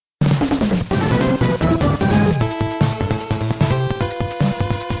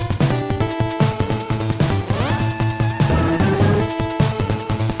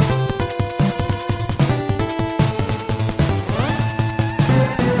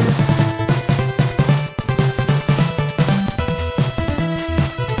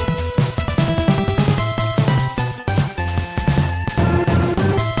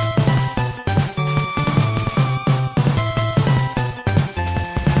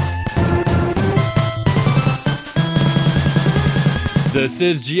This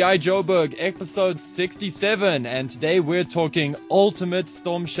is G.I. Joburg, episode 67, and today we're talking Ultimate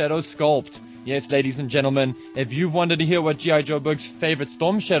Storm Shadow Sculpt. Yes, ladies and gentlemen, if you've wanted to hear what G.I. Joburg's favorite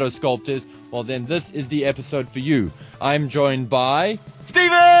Storm Shadow sculpt is, well then this is the episode for you. I'm joined by...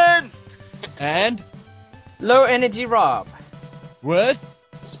 Steven! And... Low Energy Rob. With...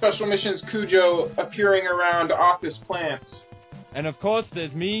 Special Missions Cujo appearing around office plants. And of course,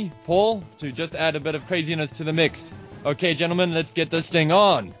 there's me, Paul, to just add a bit of craziness to the mix. Okay, gentlemen, let's get this thing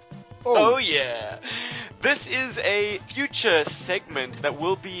on. Oh yeah! This is a future segment that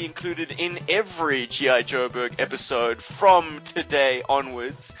will be included in every G.I. Joburg episode from today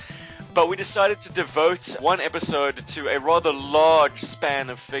onwards. But we decided to devote one episode to a rather large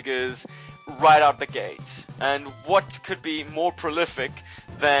span of figures right out the gate. And what could be more prolific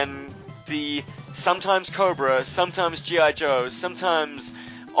than the sometimes Cobra, sometimes G.I. Joe, sometimes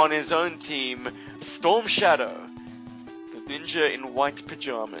on his own team, Storm Shadow, the ninja in white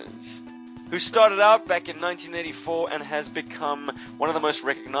pajamas, who started out back in 1984 and has become one of the most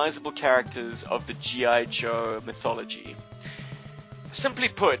recognizable characters of the G.I. Joe mythology. Simply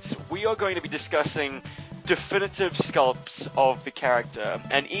put, we are going to be discussing definitive sculpts of the character,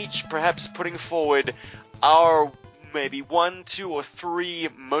 and each perhaps putting forward our maybe 1, 2, or 3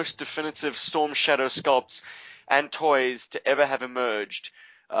 most definitive Storm Shadow sculpts and toys to ever have emerged.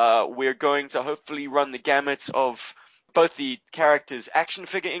 We're going to hopefully run the gamut of both the character's action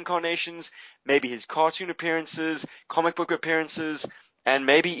figure incarnations, maybe his cartoon appearances, comic book appearances, and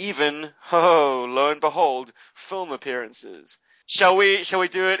maybe even, lo and behold, film appearances. Shall we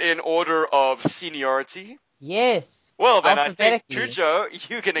do it in order of seniority? Yes. Well, then I think, Alphabetically. Cujo,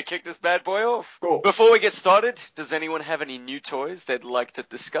 you're going to kick this bad boy off. Cool. Before we get started, does anyone have any new toys they'd like to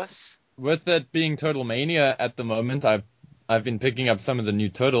discuss? With it being Total Mania at the moment, I've been picking up some of the new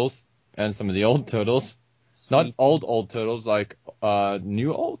Turtles and some of the old Turtles. Not old Turtles, like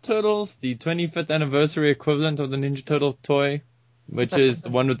new old Turtles, the 25th anniversary equivalent of the Ninja Turtle toy, which is the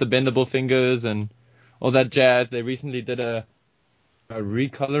one with the bendable fingers and all that jazz. They recently did a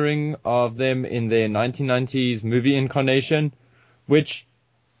recoloring of them in their 1990s movie incarnation, which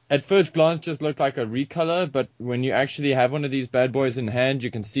at first glance just looked like a recolor, but when you actually have one of these bad boys in hand,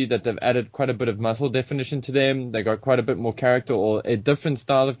 you can see that they've added quite a bit of muscle definition to them. They got quite a bit more character, or a different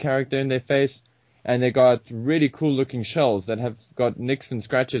style of character in their face. And they got really cool looking shells that have got nicks and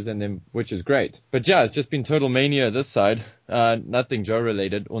scratches in them, which is great. But yeah, it's just been Total Mania this side. Nothing Joe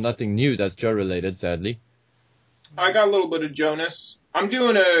related, or nothing new that's Joe related, sadly. I got a little bit of Jonas. I'm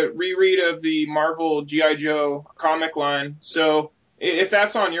doing a reread of the Marvel G.I. Joe comic line, so if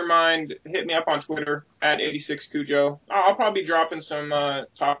that's on your mind, hit me up on Twitter at 86Cujo. I'll probably be dropping some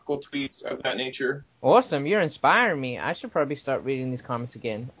topical tweets of that nature. Awesome. You're inspiring me. I should probably start reading these comics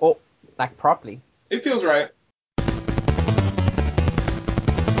again. Oh, like properly. It feels right.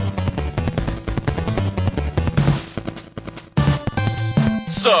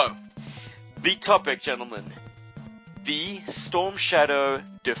 So, the topic, gentlemen. The Storm Shadow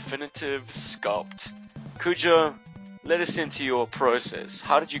Definitive Sculpt. Cujo, let us into your process.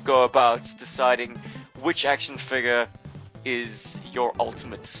 How did you go about deciding which action figure is your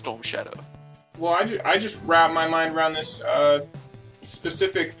ultimate Storm Shadow? Well, I just wrapped my mind around this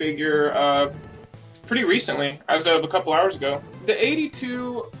specific figure pretty recently, as of a couple hours ago. The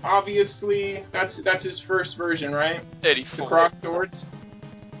 82, obviously, that's his first version, right? 84. The cross swords.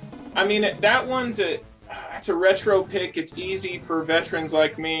 I mean, that one's it's a retro pick. It's easy for veterans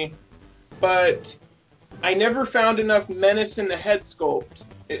like me, but I never found enough menace in the head sculpt.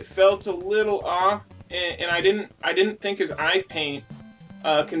 It felt a little off, and I didn't think his eye paint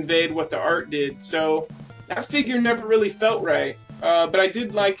conveyed what the art did. So that figure never really felt right. But I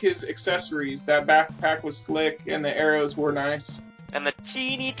did like his accessories. That backpack was slick, and the arrows were nice. And the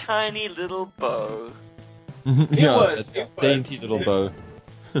teeny tiny little bow. Yeah, was. that dainty little bow.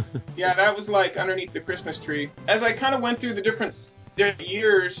 Yeah, that was like underneath the Christmas tree. As I kind of went through the different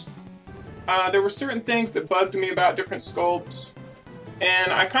years, there were certain things that bugged me about different sculpts,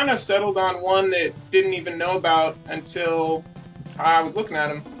 and I kind of settled on one that didn't even know about until I was looking at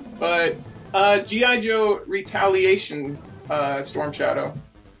him. But G.I. Joe Retaliation Storm Shadow,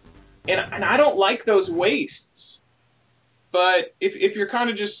 and I don't like those waists. But if you're kind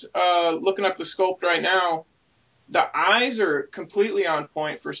of just looking up the sculpt right now, the eyes are completely on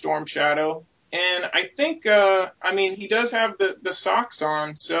point for Storm Shadow. And I think, he does have the socks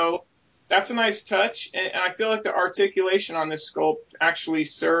on, so that's a nice touch. And I feel like the articulation on this sculpt actually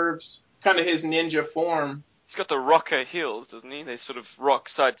serves kind of his ninja form. He's got the rocker heels, doesn't he? They sort of rock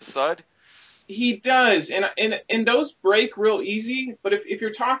side to side. He does, and those break real easy. But if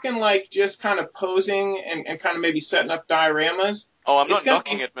you're talking like just kind of posing and kind of maybe setting up dioramas, Oh, I'm it's not gonna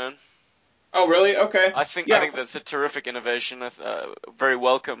knocking be. it, man. Oh, really? Okay. I think Yeah. that's a terrific innovation. Very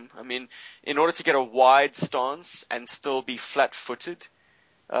welcome. I mean, in order to get a wide stance and still be flat-footed,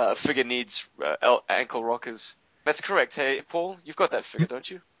 a figure needs ankle rockers. That's correct. Hey, Paul, you've got that figure, don't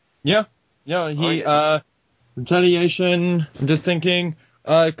you? Yeah, Oh, he yes. retaliation. I'm just thinking,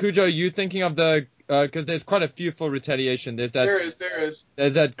 Cujo, you thinking of the because there's quite a few for retaliation. There's There is.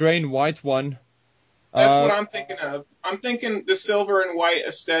 that gray and white one. That's what Uh, I'm thinking of. I'm thinking the silver and white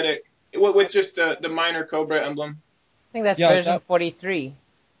aesthetic with just the minor Cobra emblem. I think that's yeah, version 43.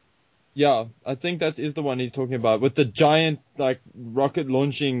 yeah, I think that is the one he's talking about with the giant like rocket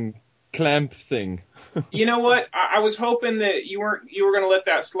launching clamp thing. You know what? I was hoping that you were going to let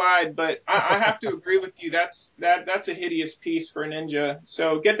that slide, but I have to agree with you. That's a hideous piece for a ninja.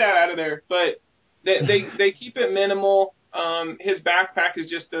 So get that out of there. But they keep it minimal. His backpack is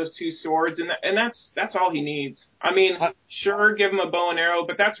just those two swords, and that's all he needs. I mean, I, sure, give him a bow and arrow,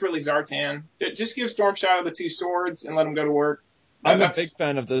 but that's really Zartan. Just give Storm Shadow the two swords and let him go to work. I'm a big That's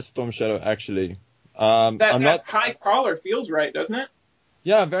fan of this Storm Shadow actually. that I'm not. high crawler feels right, doesn't it?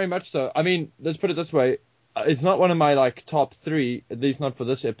 Yeah, very much so. I mean, let's put it this way. It's not one of my like top three, at least not for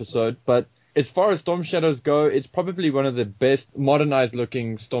this episode, but as far as Storm Shadows go, it's probably one of the best modernized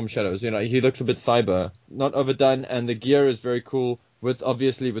looking Storm Shadows. You know, he looks a bit cyber, not overdone, and the gear is very cool with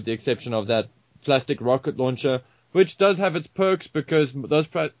the exception of that plastic rocket launcher, which does have its perks because those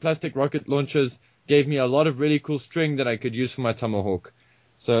plastic rocket launchers gave me a lot of really cool string that I could use for my Tomahawk.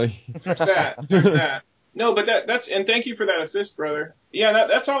 So, There's that. There's that. No, but that's and thank you for that assist, brother. Yeah,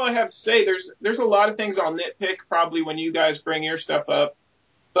 that's all I have to say. There's a lot of things I'll nitpick probably when you guys bring your stuff up,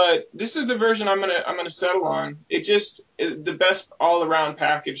 but this is the version I'm gonna settle on. It just is the best all around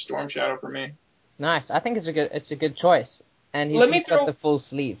package Storm Shadow for me. Nice. I think it's a good choice. And Let me he's got throw. the full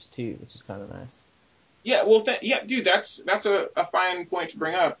sleeves too, which is kind of nice. Yeah, well, yeah, dude, that's a fine point to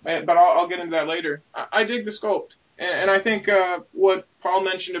bring up, but I'll get into that later. I dig the sculpt, and I think what Paul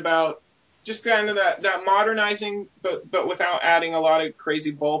mentioned about just kind of that modernizing, but without adding a lot of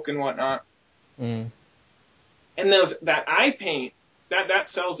crazy bulk and whatnot. Mm. And that eye paint that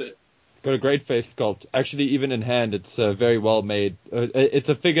sells it. got a great face sculpt. Actually, even in hand, it's very well made. It's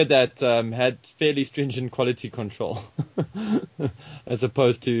a figure that had fairly stringent quality control, as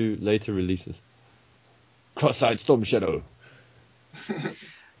opposed to later releases. Cross-eyed Storm Shadow.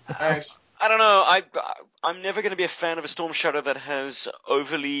 Nice. I don't know. I'm never going to be a fan of a Storm Shadow that has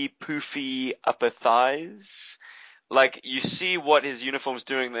overly poofy upper thighs. Like, you see what his uniform's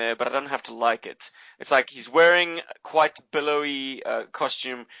doing there, but I don't have to like it. It's like he's wearing quite billowy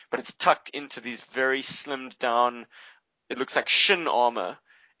costume, but it's tucked into these very slimmed down, it looks like shin armor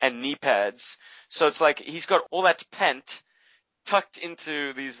and knee pads. So it's like he's got all that pant tucked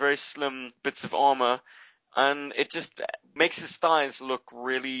into these very slim bits of armor, and it just makes his thighs look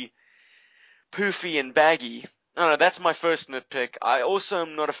really poofy and baggy. I don't know, that's my first nitpick. I also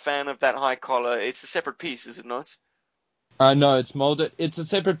am not a fan of that high collar. It's a separate piece, is it not? No, it's molded. It's a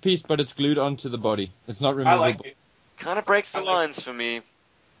separate piece, but it's glued onto the body. It's not I removable. like it. Kind of breaks the I like lines for me.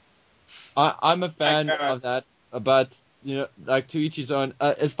 I'm a fan of that, but you know, like to each his own.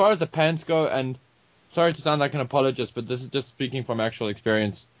 As far as the pants go, and sorry to sound like an apologist, but this is just speaking from actual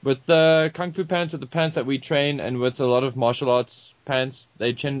experience. With the kung fu pants, with the pants that we train, and with a lot of martial arts pants,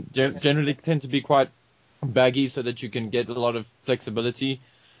 they generally tend to be quite baggy, so that you can get a lot of flexibility.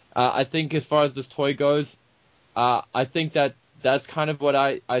 I think as far as this toy goes, I think that's kind of what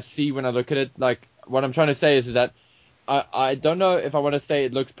I see when I look at it. Like, what I'm trying to say is that I don't know if I want to say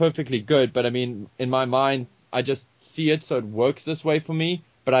it looks perfectly good, but I mean, in my mind, I just see it so it works this way for me,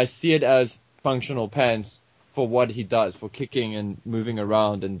 but I see it as functional pants for what he does, for kicking and moving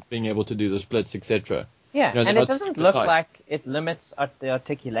around and being able to do the splits, etc. Yeah, You know, and they're it not doesn't super look tight. like it limits the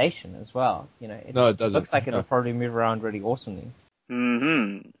articulation as well. You know, No, it doesn't. looks like it'll No. probably move around really awesomely.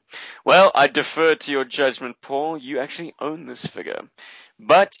 Well, I defer to your judgment, Paul. You actually own this figure.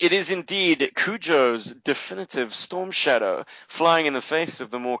 But it is indeed Cujo's definitive Storm Shadow, flying in the face of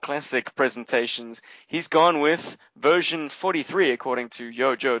the more classic presentations. He's gone with version 43, according to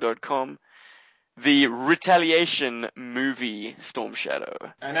Yojo.com, the Retaliation movie Storm Shadow.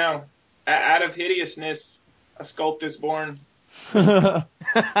 I know. Out of hideousness, a sculpt is born. That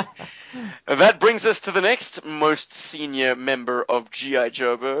brings us to the next most senior member of G.I.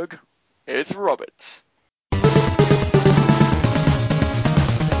 Joeberg. It's Robert.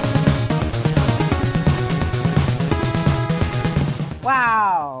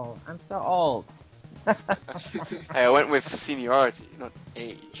 Wow, I'm so old. Hey, I went with seniority, not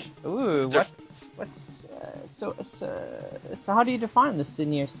age. Ooh, There's So how do you define the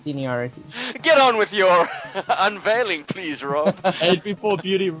seniority? Get on with your unveiling, please, Rob. Age before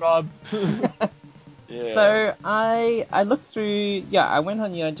beauty, Rob. Yeah. So I looked through, I went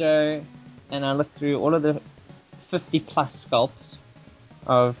on Yojo and I looked through all of the 50 plus sculpts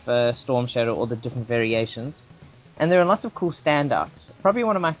of Storm Shadow, all the different variations, and there are lots of cool standouts. Probably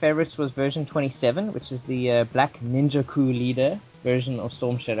one of my favorites was version 27, which is the Black Ninja Coup leader version of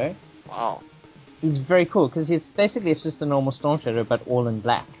Storm Shadow. Wow. He's very cool because it's just a normal Storm Shadow but all in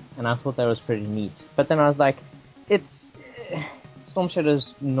black, and I thought that was pretty neat. But then I was like, Storm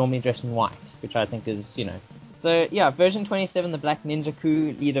Shadow's normally dressed in white, which I think is, So yeah, version 27, the Black Ninja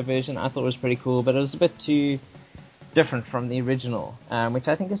Coup leader version, I thought was pretty cool, but it was a bit too different from the original, which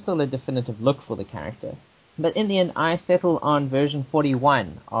I think is still a definitive look for the character. But in the end, I settled on version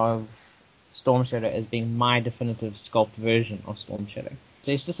 41 of Storm Shadow as being my definitive sculpt version of Storm Shadow.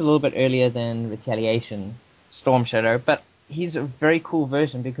 So he's just a little bit earlier than Retaliation Storm Shadow, but he's a very cool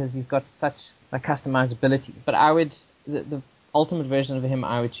version because he's got such a customizability. But the ultimate version of him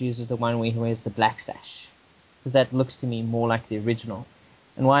I would choose is the one where he wears the black sash, because that looks to me more like the original.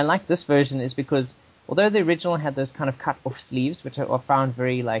 And why I like this version is because although the original had those kind of cut off sleeves, which I found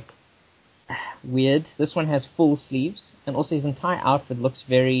very weird, this one has full sleeves, and also his entire outfit looks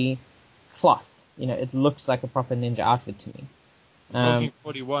very cloth. It looks like a proper ninja outfit to me. Talking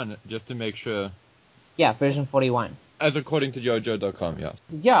 41, just to make sure. Yeah, version 41. As according to JoJo.com, yeah.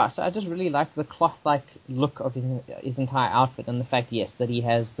 Yeah, so I just really like the cloth-like look of his entire outfit, and the fact, yes, that he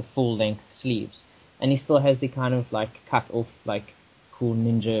has the full-length sleeves. And he still has the kind of, cut-off, cool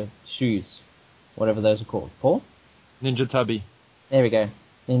ninja shoes. Whatever those are called. Paul? Ninja Tubby. There we go.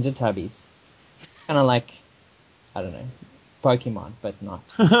 Ninja Tubbies. Kind of like, I don't know, Pokemon, but not.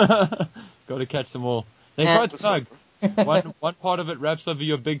 Gotta catch them all. They're quite snug. One part of it wraps over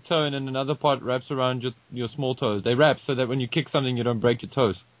your big toe and then another part wraps around your small toes. They wrap so that when you kick something you don't break your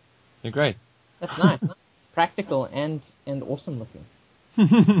toes. They're great. That's nice. Practical and awesome looking.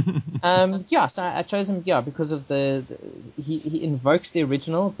 So I chose him, because of he invokes the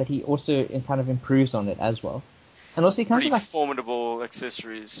original, but he also kind of improves on it as well. And also he comes Pretty with formidable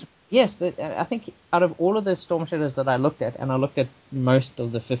accessories. Yes, I think out of all of the Storm Shadows that I looked at, and I looked at most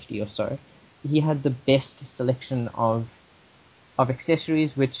of the 50 or so, he had the best selection of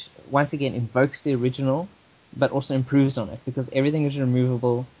accessories, which once again invokes the original, but also improves on it, because everything is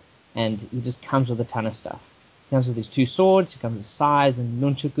removable, and he just comes with a ton of stuff. He comes with his 2 swords, he comes with sais and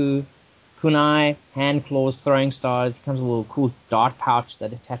nunchaku, kunai, hand claws, throwing stars, he comes with a little cool dart pouch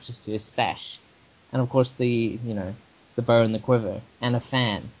that attaches to his sash, and of course the bow and the quiver, and a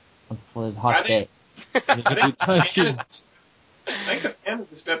fan for his hot day. I think the fan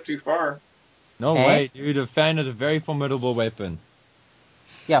is a step too far. No way, dude. A fan is a very formidable weapon.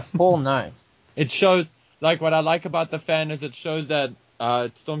 Yeah, Paul knows. It shows, what I like about the fan is it shows that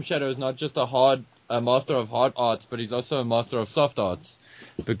Storm Shadow is not just a master of hard arts, but he's also a master of soft arts.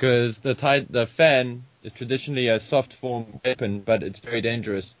 Because the fan is traditionally a soft form weapon, but it's very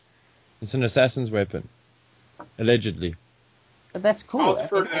dangerous. It's an assassin's weapon. Allegedly. But that's cool. I'll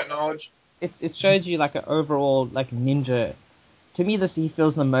defer to that knowledge. It shows you an overall ninja. To me, he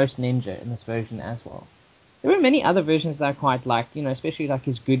feels the most ninja in this version as well. There were many other versions that I quite liked, especially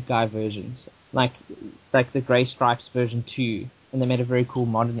his good guy versions, like the Grey Stripes version 2, and they made a very cool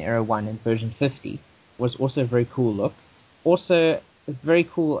modern era one in version 50. Was also a very cool look. Also, very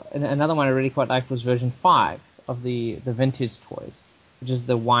cool. And another one I really quite liked was version 5 of the vintage toys, which is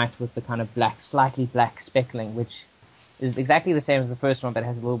the white with the kind of slightly black speckling, which is exactly the same as the first one, but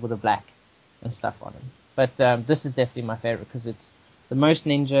has a little bit of black and stuff on it. But this is definitely my favorite because it's the most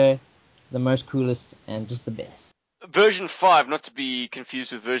ninja, the most coolest, and just the best. Version 5, not to be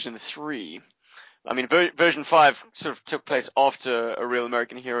confused with version 3. I mean, version 5 sort of took place after A Real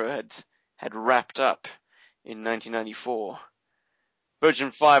American Hero had wrapped up in 1994. Version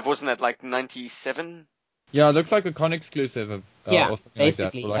 5, wasn't that 97? Yeah, it looks like a con exclusive of or something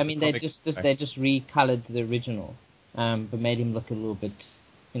basically. Like that. They just recolored the original, but made him look a little bit,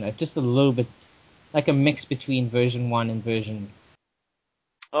 just a little bit like a mix between version 1 and version.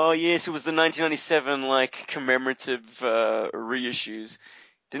 Oh yes, it was the 1997 commemorative reissues.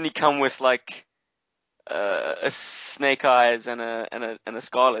 Didn't he come with a Snake Eyes and a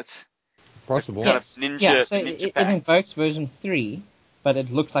Scarlet? Possible. Kind of ninja. Yeah, so ninja it pack. invokes version 3, but it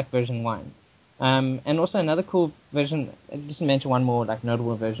looks like version 1. And also another cool version, just to mention one more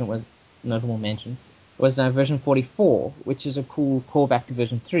notable mention, was version 44, which is a cool callback to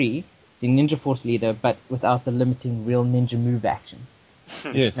version 3, the Ninja Force leader, but without the limiting real ninja move action.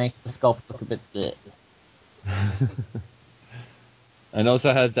 Yes. Makes the sculpt look a bit bleh. And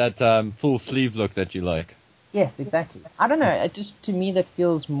also has that full sleeve look that you like. Yes, exactly. I don't know. It just, to me, that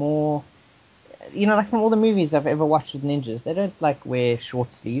feels more. Like from all the movies I've ever watched with ninjas, they don't like wear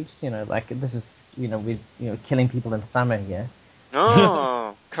short sleeves. Like this is, we're killing people in summer here.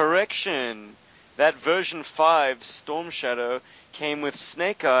 Oh, correction. That version 5 Storm Shadow came with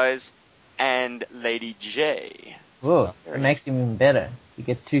Snake Eyes and Lady J. Whoa, Very it makes them even better. You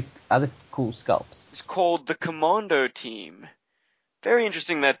get 2 other cool sculpts. It's called the Commando Team. Very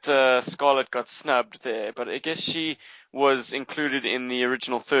interesting that Scarlet got snubbed there, but I guess she was included in the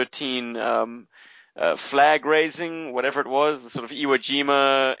original 13 flag raising, whatever it was, the sort of Iwo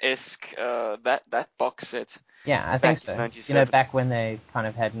Jima-esque that box set. Yeah, I Back think in so. 97. Back when they kind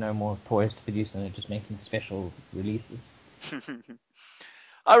of had no more toys to produce and they're just making special releases.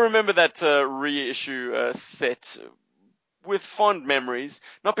 I remember that reissue set with fond memories,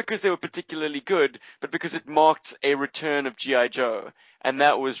 not because they were particularly good, but because it marked a return of G.I. Joe, and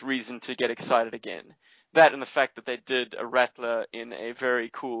that was reason to get excited again. That and the fact that they did a Rattler in a very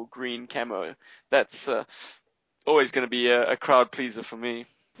cool green camo. That's always going to be a crowd pleaser for me.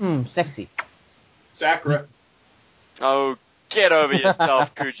 Sexy. Sakura. Oh, get over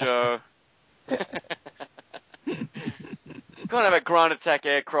yourself, Cujo. Can't have a ground attack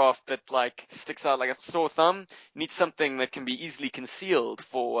aircraft that sticks out like a sore thumb. You need something that can be easily concealed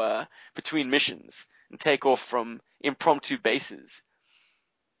for between missions and take off from impromptu bases.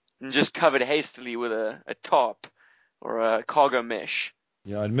 And just covered hastily with a tarp or a cargo mesh.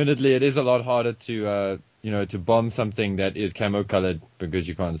 Yeah, admittedly, it is a lot harder to to bomb something that is camo colored because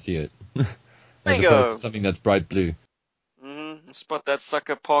you can't see it, as There you opposed go. to something that's bright blue. Spot that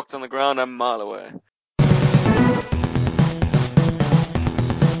sucker parked on the ground a mile away.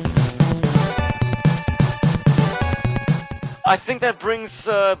 I think that brings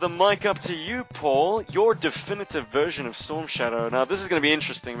the mic up to you, Paul. Your definitive version of Storm Shadow. Now, this is going to be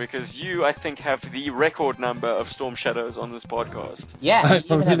interesting because you, I think, have the record number of Storm Shadows on this podcast. Yeah, I you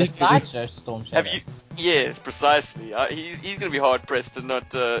even have really a do. sideshow Storm Shadow. Have you? Yes, precisely. He's going to be hard pressed to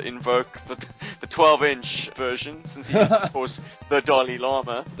not invoke the 12-inch version, since he is, of course, the Dalai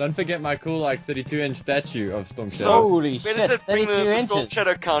Lama. Don't forget my cool 32-inch statue of Storm So, Shadow. Holy where shit, does it bring 32 the Storm inches.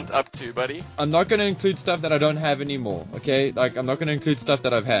 Shadow count up to, buddy? I'm not going to include stuff that I don't have anymore. Okay, I'm not going to include stuff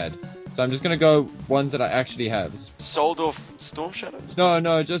that I've had. So I'm just going to go ones that I actually have. Sold off Storm Shadows?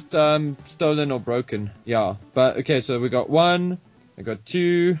 No, just stolen or broken. Yeah, but okay. So we got 1. I got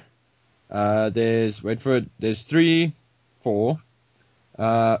 2. There's 3, 4,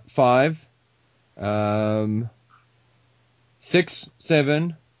 5, 6,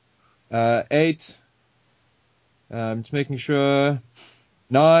 7, 8. Just making sure.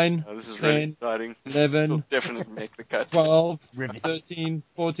 9, Oh, this is 10, really exciting. 11, This will definitely make the cut. 12, Ribbit. 13,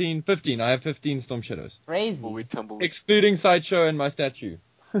 14, 15. I have 15 Storm Shadows. Crazy. Before we tumble. Excluding Sideshow and my statue.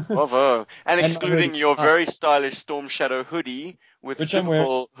 Bravo. And my excluding hoodie. your very stylish Storm Shadow hoodie with Which I'm Super wearing.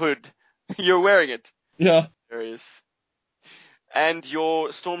 Bowl hood. You're wearing it. Yeah. Hilarious. And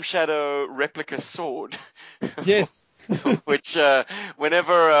your Storm Shadow replica sword. Yes. Which,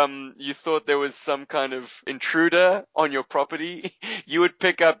 whenever you thought there was some kind of intruder on your property, you would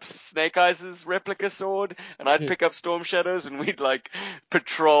pick up Snake Eyes' replica sword, and I'd Yeah. pick up Storm Shadows, and we'd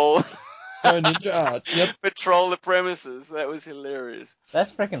patrol. Throw a ninja out. Yep. Patrol the premises. That was hilarious.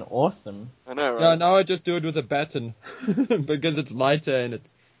 That's freaking awesome. I know, right? Yeah, now I just do it with a baton because it's lighter and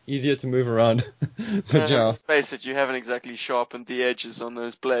it's easier to move around. But yeah, Let's face it, you haven't exactly sharpened the edges on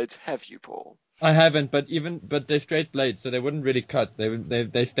those blades, have you, Paul? I haven't. But they're straight blades, so they wouldn't really cut. They're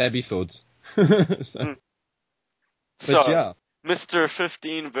stabby swords. So, yeah. Mr.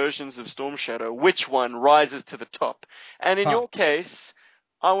 15 versions of Storm Shadow, which one rises to the top? And in your case,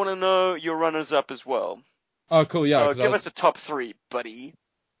 I want to know your runners-up as well. Oh, cool. Yeah. So 'cause give us a top 3, buddy.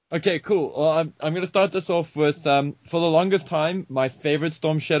 Okay, cool. Well, I'm gonna start this off with for the longest time, my favorite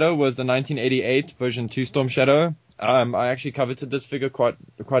Storm Shadow was the 1988 version 2 Storm Shadow. I actually coveted this figure quite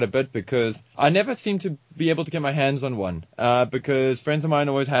a bit because I never seemed to be able to get my hands on one. Because friends of mine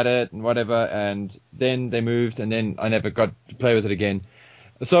always had it and whatever, and then they moved, and then I never got to play with it again.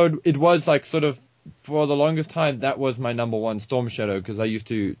 So it was sort of for the longest time that was my number one Storm Shadow because I used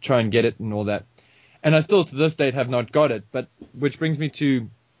to try and get it and all that, and I still to this date have not got it. But which brings me to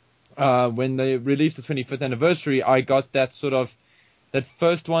when they released the 25th anniversary, I got that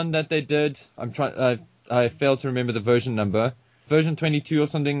first one that they did. I failed to remember the version number. Version 22 or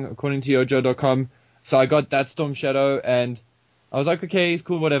something, according to Yojo.com. So I got that Storm Shadow, and I was like, okay, it's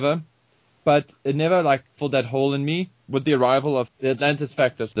cool, whatever. But it never filled that hole in me. With the arrival of the Atlantis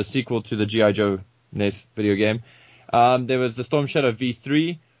Factor, the sequel to the G.I. Joe NES video game, there was the Storm Shadow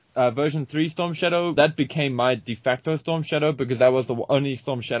V3, version 3 Storm Shadow, that became my de facto Storm Shadow because that was the only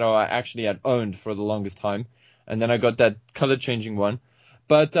Storm Shadow I actually had owned for the longest time. And then I got that color changing one.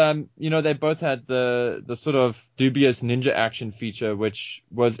 But, they both had the sort of dubious ninja action feature, which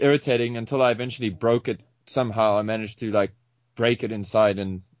was irritating until I eventually broke it somehow. I managed to, like, break it inside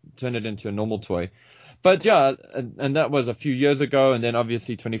and turn it into a normal toy. But, yeah, and that was a few years ago, and then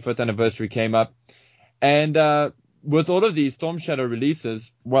obviously 25th anniversary came up. And with all of these Storm Shadow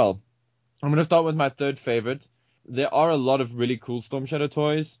releases, well, I'm going to start with my third favorite. There are a lot of really cool Storm Shadow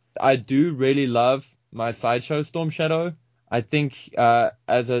toys. I do really love my Sideshow Storm Shadow. I think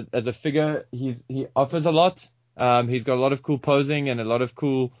as a figure, he offers a lot. He's got a lot of cool posing and a lot of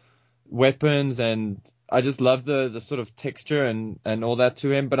cool weapons, and I just love the sort of texture and all that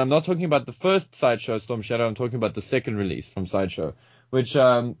to him. But I'm not talking about the first Sideshow Storm Shadow. I'm talking about the second release from Sideshow, which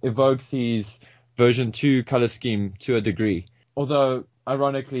evokes his version 2 color scheme to a degree. Although,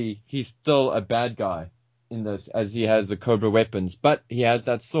 ironically, he's still a bad guy in this, as he has the Cobra weapons. But he has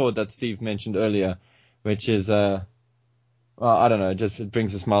that sword that Steve mentioned earlier, which is well, I don't know, it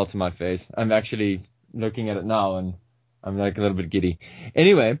brings a smile to my face. I'm actually looking at it now and I'm like a little bit giddy.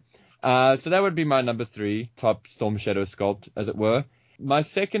 Anyway, so that would be my number 3 top Storm Shadow sculpt, as it were. My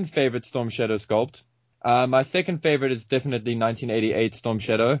second favorite Storm Shadow sculpt. My second favorite is definitely 1988 Storm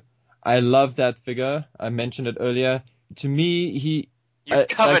Shadow. I love that figure. I mentioned it earlier. To me, You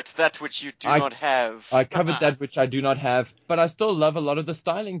covet that which you do not have. I covet that which I do not have, but I still love a lot of the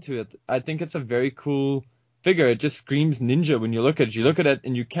styling to it. I think it's a very cool figure. It just screams ninja when you look at it. You look at it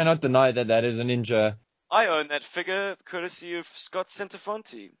and you cannot deny that is a ninja. I own that figure courtesy of Scott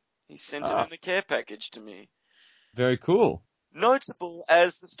Centofonti. He sent it in a care package to me. Very cool. Notable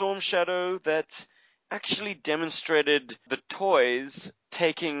as the Storm Shadow that actually demonstrated the toys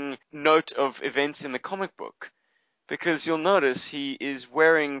taking note of events in the comic book. Because you'll notice he is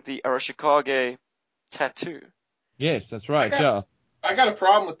wearing the Arashikage tattoo. Yes, that's right, yeah. I got a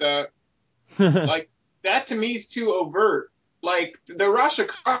problem with that. Like, that to me is too overt. Like, the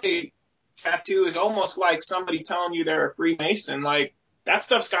Arashikage tattoo is almost like somebody telling you they're a Freemason. Like, that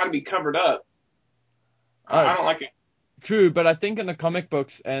stuff's got to be covered up. I don't like it. True, but I think in the comic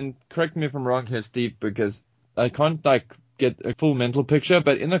books, and correct me if I'm wrong here, Steve, because I can't get a full mental picture,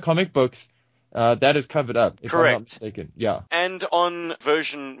 but in the comic books, that is covered up, if I'm not mistaken. Yeah. And on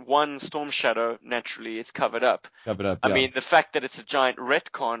version 1 Storm Shadow, naturally, it's covered up. Covered up, yeah. I mean, the fact that it's a giant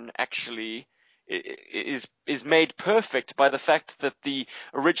retcon actually is made perfect by the fact that the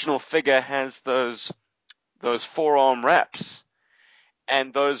original figure has those forearm wraps,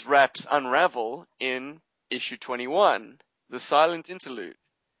 and those wraps unravel in issue 21, the silent interlude.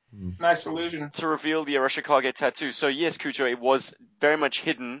 Nice illusion. To reveal the Arashikage tattoo. So yes, Kucho, it was very much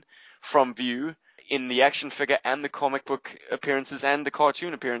hidden from view in the action figure and the comic book appearances and the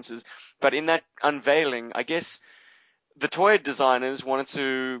cartoon appearances. But in that unveiling, I guess the toy designers wanted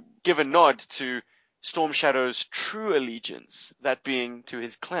to give a nod to Storm Shadow's true allegiance, that being to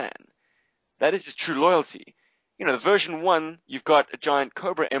his clan. That is his true loyalty. You know, the version 1, you've got a giant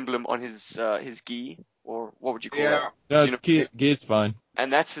cobra emblem on his gi, or what would you call that? Yeah, gi's fine.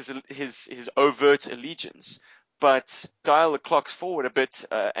 And that's his overt allegiance. But dial the clocks forward a bit,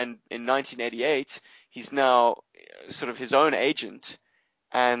 and in 1988, he's now sort of his own agent.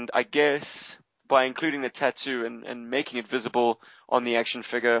 And I guess by including the tattoo and making it visible on the action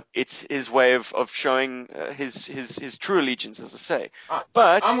figure, it's his way of showing his true allegiance, as I say.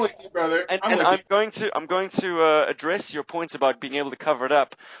 But I'm with you, brother. I'm going to address your points about being able to cover it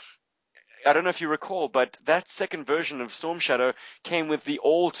up. I don't know if you recall, but that second version of Storm Shadow came with the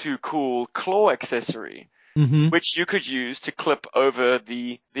all too cool claw accessory, which you could use to clip over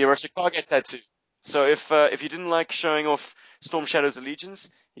the Arashikage tattoo. So if you didn't like showing off Storm Shadow's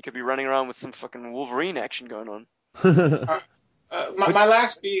allegiance, he could be running around with some fucking Wolverine action going on. My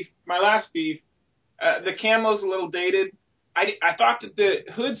last beef. The camo's a little dated. I thought that the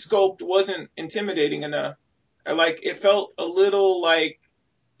hood sculpt wasn't intimidating enough. Like, it felt a little like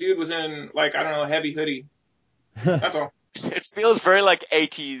dude was in, like, I don't know, a heavy hoodie. That's all. It feels very like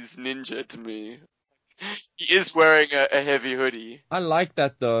 80s ninja to me. He is wearing a heavy hoodie. I like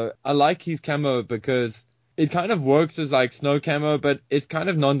that though. I like his camo because it kind of works as like snow camo, but it's kind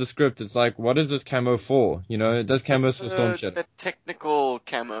of nondescript. It's like, what is this camo for? You know, it does camos for Storm Shadow. That technical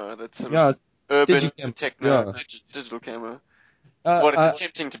camo, that sort of urban techno digital camo. It's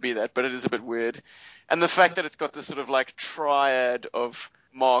attempting to be that, but it is a bit weird. And the fact that it's got this sort of like triad of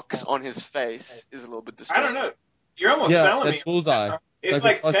marks on his face is a little bit disturbing. I don't know. You're almost selling me. Bullseye. It's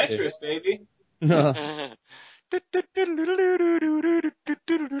like Tetris, baby. No,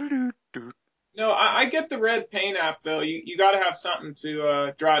 I I get the red paint app though. You got to have something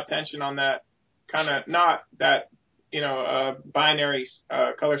to draw attention on that kind of not that binary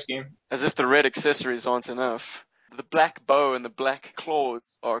color scheme. As if the red accessories aren't enough. The black bow and the black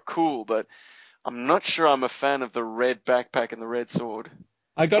claws are cool, but I'm not sure I'm a fan of the red backpack and the red sword.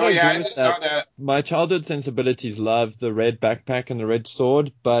 I gotta Oh yeah, agree I with just that. saw that. My childhood sensibilities love the red backpack and the red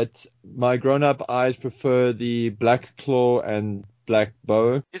sword, but my grown-up eyes prefer the black claw and black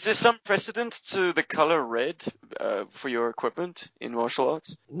bow. Is there some precedent to the color red for your equipment in martial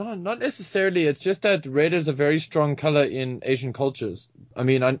arts? No, not necessarily. It's just that red is a very strong color in Asian cultures. I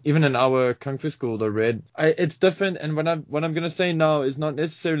mean, even in our kung fu school, the red, it's different. And what I'm gonna say now is not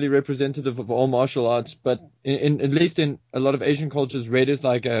necessarily representative of all martial arts, but in at least in a lot of Asian cultures, red is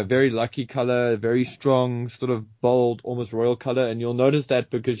like a very lucky color, a very strong, sort of bold, almost royal color. And you'll notice that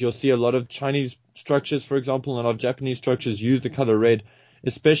because you'll see a lot of Chinese structures, for example, and a lot of Japanese structures use the color red.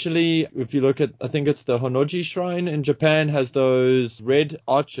 Especially if you look at, I think it's the Honnoji Shrine in Japan has those red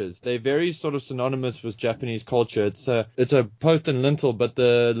arches. They're very sort of synonymous with Japanese culture. It's a post and lintel, but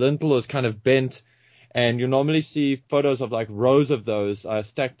the lintel is kind of bent, and you normally see photos of like rows of those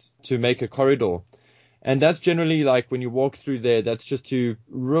stacked to make a corridor. And that's generally like when you walk through there, that's just to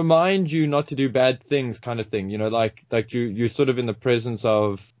remind you not to do bad things kind of thing. You know, like you're sort of in the presence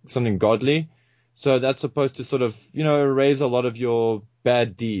of something godly. So that's supposed to sort of, erase a lot of your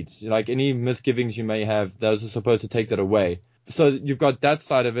bad deeds. Like any misgivings you may have, those are supposed to take that away. So you've got that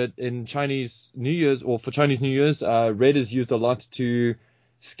side of it. In Chinese New Year's, or for Chinese New Year's, red is used a lot to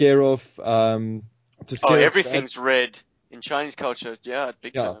scare off, Everything's red in Chinese culture. Yeah,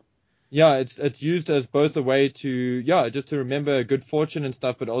 big time. Yeah, it's used as both a way to, just to remember good fortune and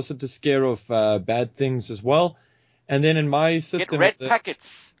stuff, but also to scare off bad things as well. And then in my system, get red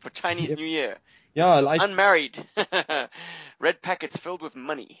packets for Chinese New Year. Yeah, unmarried. Red packets filled with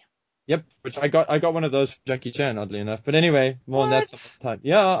money. Yep, which I got one of those from Jackie Chan, oddly enough. But anyway, more on that some time.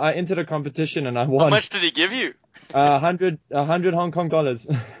 Yeah, I entered a competition and I won. How much did he give you? 100 Hong Kong dollars.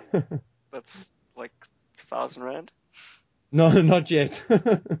 That's like 1,000 rand. No, not yet.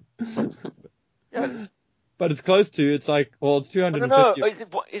 Yeah. But it's close to. It's like, well, it's 250. No.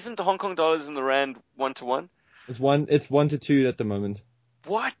 Isn't the Hong Kong dollars and the rand 1-to-1? It's 1-to-2 at the moment.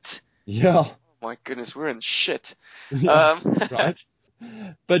 What? Yeah. Oh my goodness, we're in shit. Yeah, right.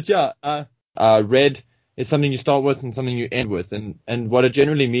 But yeah, red is something you start with and something you end with, and what it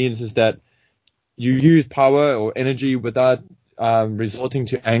generally means is that you use power or energy without resorting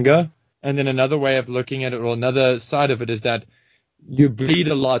to anger. And then another way of looking at it, or another side of it, is that you bleed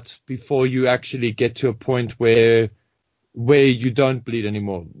a lot before you actually get to a point where you don't bleed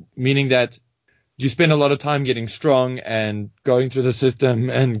anymore. Meaning that you spend a lot of time getting strong and going through the system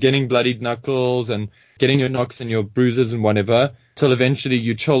and getting bloodied knuckles and getting your knocks and your bruises and whatever, till eventually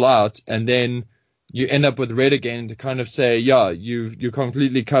you chill out, and then you end up with red again to kind of say, you're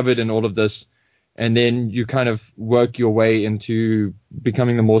completely covered in all of this. And then you kind of work your way into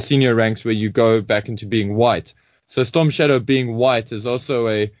becoming the more senior ranks where you go back into being white. So Storm Shadow being white is also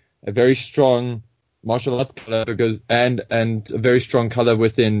a very strong martial arts color, and a very strong color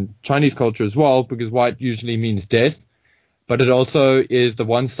within Chinese culture as well, because white usually means death, but it also is the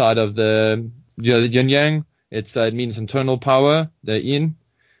one side of the yin yang. It means internal power, the yin,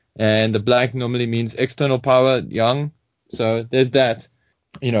 and the black normally means external power, yang. So there's that.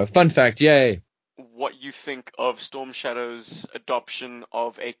 Fun fact, yay. What you think of Storm Shadow's adoption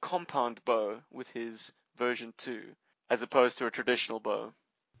of a compound bow with his version 2, as opposed to a traditional bow?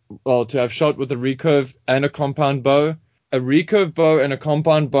 Well, to have shot with a recurve and a compound bow. A recurve bow and a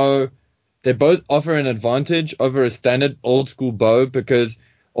compound bow, they both offer an advantage over a standard old school bow, because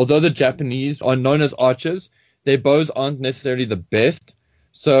although the Japanese are known as archers, their bows aren't necessarily the best.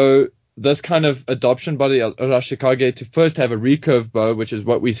 So this kind of adoption by the Arashikage to first have a recurve bow, which is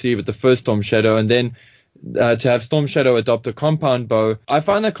what we see with the first Storm Shadow, and then to have Storm Shadow adopt a compound bow, I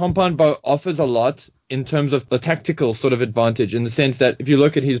find that compound bow offers a lot in terms of the tactical sort of advantage, in the sense that if you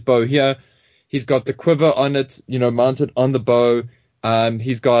look at his bow here, he's got the quiver on it, mounted on the bow.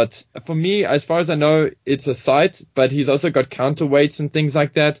 He's got, for me, as far as I know, it's a sight, but he's also got counterweights and things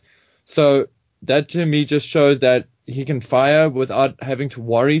like that. So that to me just shows that he can fire without having to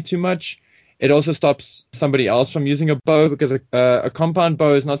worry too much. It also stops somebody else from using a bow, because a compound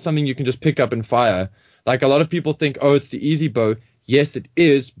bow is not something you can just pick up and fire. Like a lot of people think, it's the easy bow. Yes, it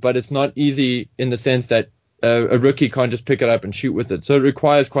is, but it's not easy in the sense that a rookie can't just pick it up and shoot with it. So it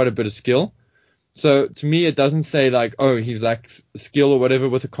requires quite a bit of skill. So to me, it doesn't say like, he lacks skill or whatever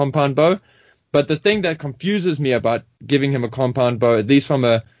with a compound bow. But the thing that confuses me about giving him a compound bow, at least from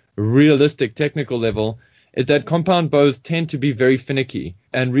a realistic technical level, is that compound bows tend to be very finicky,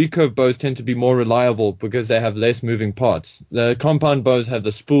 and recurve bows tend to be more reliable because they have less moving parts. The compound bows have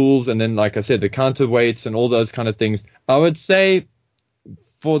the spools, and then, like I said, the counterweights and all those kind of things. I would say,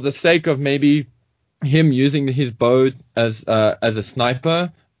 for the sake of maybe him using his bow as a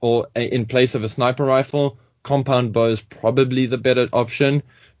sniper or in place of a sniper rifle, compound bow is probably the better option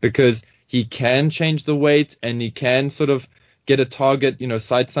because he can change the weight and he can sort of get a target,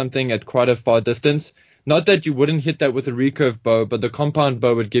 sight something at quite a far distance. Not that you wouldn't hit that with a recurve bow, but the compound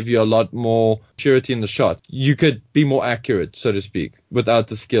bow would give you a lot more purity in the shot. You could be more accurate, so to speak, without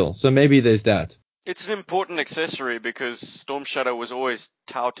the skill. So maybe there's that. It's an important accessory because Storm Shadow was always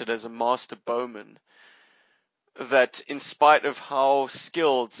touted as a master bowman. That in spite of how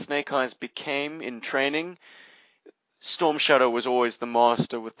skilled Snake Eyes became in training, Storm Shadow was always the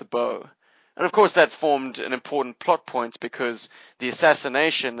master with the bow. And of course that formed an important plot point because the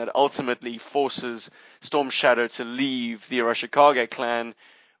assassination that ultimately forces Storm Shadow to leave the Arashikage clan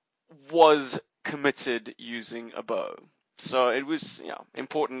was committed using a bow. So it was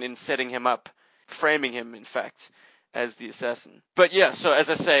important in setting him up, framing him in fact, as the assassin. But yeah, so as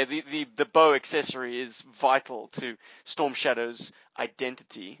I say, the bow accessory is vital to Storm Shadow's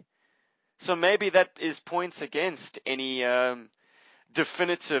identity. So maybe that is points against any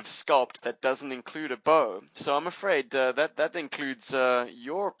definitive sculpt that doesn't include a bow. So I'm afraid that includes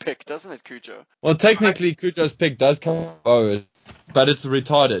your pick, doesn't it, Cujo? Well, technically, Cujo's pick does come with a bow, but it's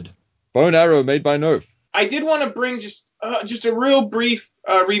retarded. Bow and arrow made by Nerf. I did want to bring just a real brief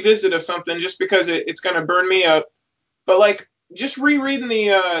revisit of something, just because it's going to burn me up. But like just rereading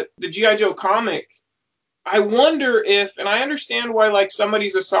the G.I. Joe comic, I wonder if, and I understand why like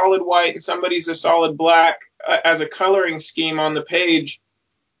somebody's a solid white and somebody's a solid black as a coloring scheme on the page,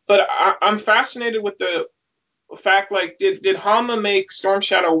 but I'm fascinated with the fact, like, did Hama make Storm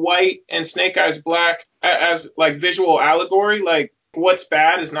Shadow white and Snake Eyes black as like visual allegory? Like, what's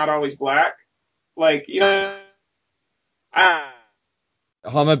bad is not always black. Like,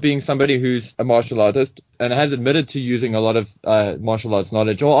 Hama being somebody who's a martial artist and has admitted to using a lot of martial arts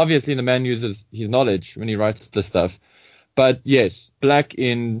knowledge. Well, obviously the man uses his knowledge when he writes this stuff. But yes, black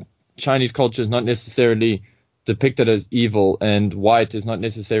in Chinese culture is not necessarily depicted as evil, and white is not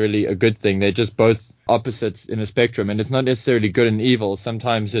necessarily a good thing. They're just both opposites in a spectrum, and it's not necessarily good and evil.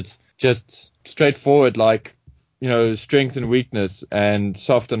 Sometimes it's just straightforward, like, strength and weakness, and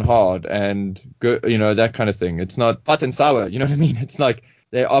soft and hard, and good, that kind of thing. It's not hot and sour, you know what I mean? It's like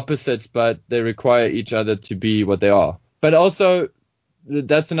they're opposites, but they require each other to be what they are. But also,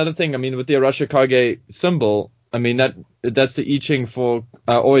 that's another thing. I mean, with the Arashikage symbol, I mean, that's the I Ching for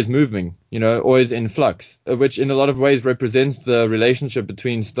always moving, always in flux, which in a lot of ways represents the relationship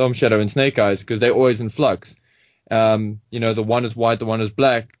between Storm Shadow and Snake Eyes, because they're always in flux. The one is white, the one is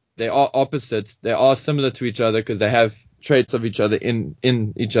black. They are opposites. They are similar to each other because they have traits of each other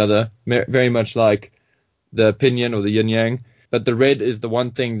in each other, very much like the pinyin or the yin yang. But the red is the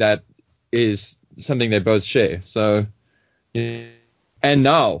one thing that is something they both share. So, and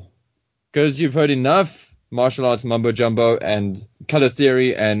now, because you've heard enough martial arts mumbo jumbo and color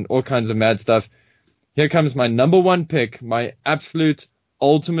theory and all kinds of mad stuff, here comes my number one pick, my absolute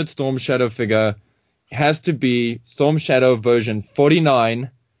ultimate Storm Shadow figure. Has to be Storm Shadow version 49.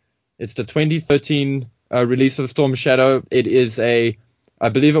 It's the 2013 release of Storm Shadow. It is I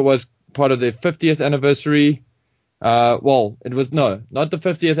believe it was part of the 50th anniversary. It was, no, not the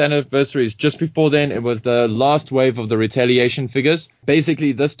 50th anniversary. It's just before then. It was the last wave of the Retaliation figures.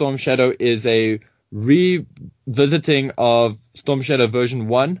 Basically, this Storm Shadow is a revisiting of Storm Shadow version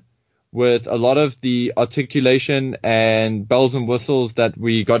 1 with a lot of the articulation and bells and whistles that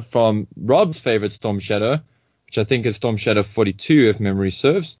we got from Rob's favorite Storm Shadow, which I think is Storm Shadow 42, if memory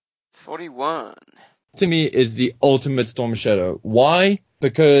serves. 41. To me, is the ultimate Storm Shadow. Why?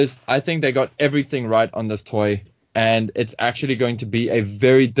 Because I think they got everything right on this toy, and it's actually going to be a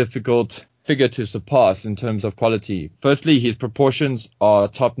very difficult figure to surpass in terms of quality. Firstly, his proportions are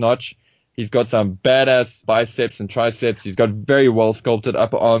top-notch. He's got some badass biceps and triceps. He's got very well sculpted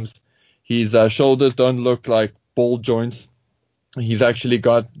upper arms. His shoulders don't look like ball joints. He's actually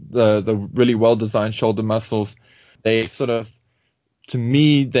got the really well-designed shoulder muscles. They sort of, to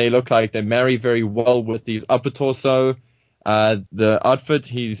me, they look like they marry very well with the upper torso. The outfit,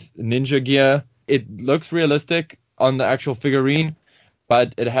 he's ninja gear. It looks realistic on the actual figurine,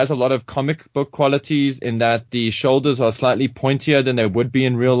 but it has a lot of comic book qualities in that the shoulders are slightly pointier than they would be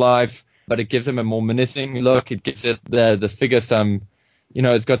in real life, but it gives him a more menacing look. It gives it the figure some,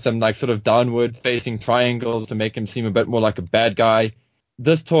 it's got some like sort of downward facing triangles to make him seem a bit more like a bad guy.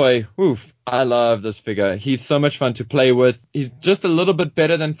 This toy, I love this figure. He's so much fun to play with. He's just a little bit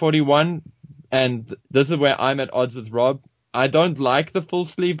better than 41 and this is where I'm at odds with Rob. I don't like the full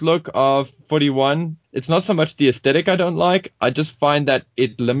sleeve look of 41. It's not so much the aesthetic I don't like. I just find that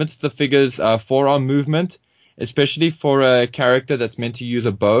it limits the figure's forearm movement, especially for a character that's meant to use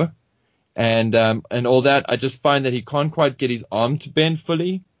a bow and all that. I just find that he can't quite get his arm to bend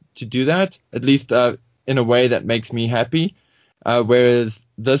fully to do that, at least in a way that makes me happy, whereas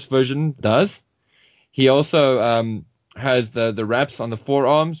this version does. He also has the wraps on the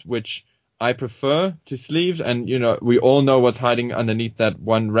forearms, which I prefer to sleeves, and we all know what's hiding underneath that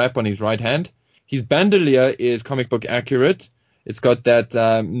one wrap on his right hand. His bandolier is comic book accurate. It's got that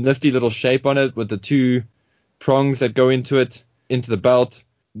nifty little shape on it with the two prongs that go into the belt.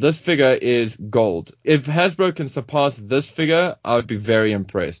 This figure is gold. If Hasbro can surpass this figure, I would be very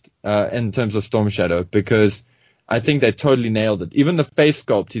impressed in terms of Storm Shadow, because I think they totally nailed it. Even the face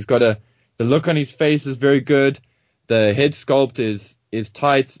sculpt, he's got the look on his face is very good. The head sculpt is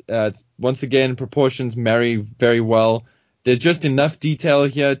tight. Once again, proportions marry very well. There's just enough detail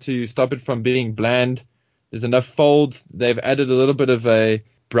here to stop it from being bland. There's enough folds. They've added a little bit of a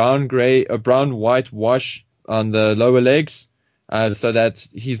brown-white wash on the lower legs, so that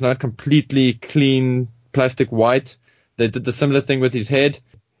he's not completely clean plastic white. They did the similar thing with his head.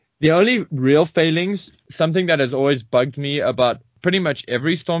 The only real failings, something that has always bugged me about pretty much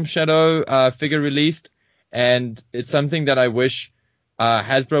every Storm Shadow figure released, and it's something that I wish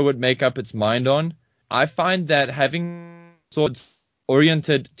Hasbro would make up its mind on. I find that having swords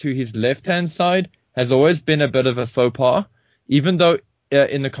oriented to his left-hand side has always been a bit of a faux pas, even though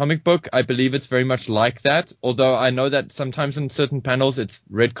in the comic book, I believe it's very much like that, although I know that sometimes in certain panels it's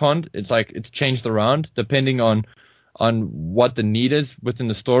retconned. It's like it's changed around depending on what the need is within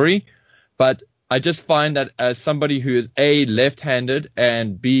the story. But I just find that as somebody who is A, left-handed,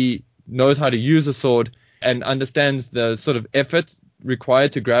 and B, knows how to use a sword and understands the sort of effort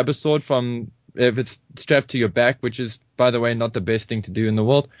required to grab a sword from if it's strapped to your back, which is, by the way, not the best thing to do in the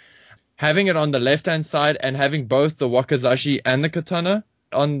world. Having it on the left-hand side and having both the wakizashi and the katana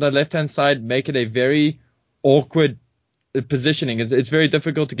on the left-hand side make it a very awkward positioning. It's very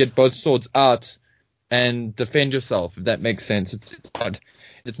difficult to get both swords out and defend yourself, if that makes sense. It's odd.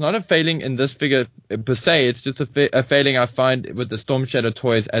 It's not a failing in this figure per se. It's just a failing I find with the Storm Shadow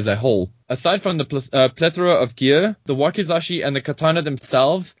toys as a whole. Aside from the plethora of gear, the wakizashi and the katana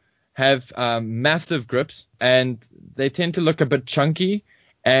themselves have massive grips, and they tend to look a bit chunky,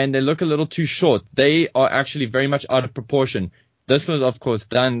 and they look a little too short. They are actually very much out of proportion. This was, of course,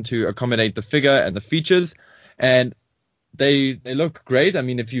 done to accommodate the figure and the features, and they look great. I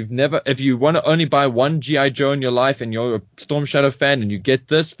mean, if you want to only buy one G.I. Joe in your life and you're a Storm Shadow fan and you get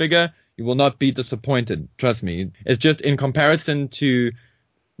this figure, you will not be disappointed. Trust me. It's just in comparison to,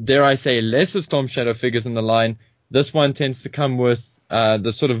 dare I say, lesser Storm Shadow figures in the line, this one tends to come with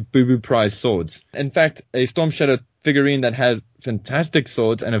the sort of boo-boo prize swords. In fact, a Storm Shadow figurine that has fantastic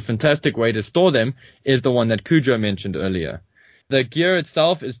swords and a fantastic way to store them is the one that Cujo mentioned earlier. The gear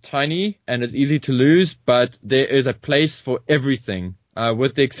itself is tiny and is easy to lose, but there is a place for everything,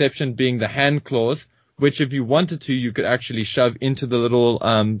 with the exception being the hand claws, which if you wanted to, you could actually shove into the little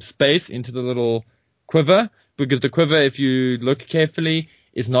space, into the little quiver, because the quiver, if you look carefully,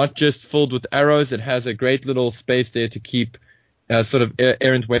 is not just filled with arrows. It has a great little space there to keep sort of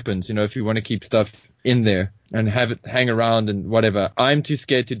errant weapons, if you want to keep stuff in there and have it hang around and whatever. I'm too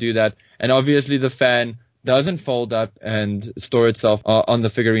scared to do that, and obviously the fan doesn't fold up and store itself on the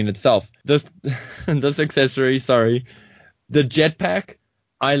figurine itself. This accessory, the jetpack,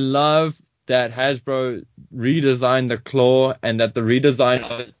 I love that Hasbro redesigned the claw and that the redesign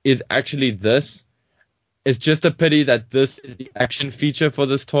of it is actually this. It's just a pity that this is the action feature for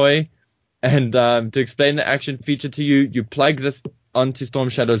this toy. And to explain the action feature to you, you plug this onto Storm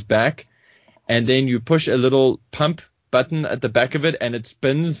Shadow's back, and then you push a little pump button at the back of it, and it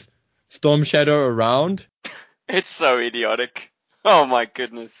spins Storm Shadow around. It's so idiotic. Oh my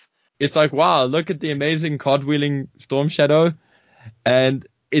goodness. It's like, wow, look at the amazing cartwheeling Storm Shadow. And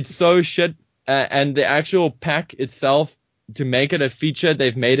it's so shit. And the actual pack itself, to make it a feature,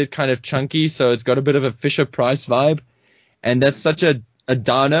 they've made it kind of chunky, so it's got a bit of a Fisher-Price vibe. And that's such a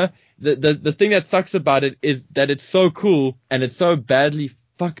downer. The thing that sucks about it is that it's so cool and it's so badly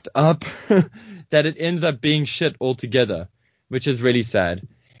fucked up that it ends up being shit altogether, which is really sad.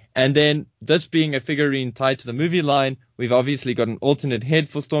 And then this being a figurine tied to the movie line, we've obviously got an alternate head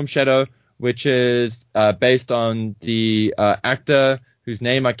for Storm Shadow, which is based on the actor whose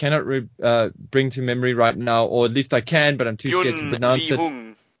name I cannot bring to memory right now, or at least I can, but I'm too scared to pronounce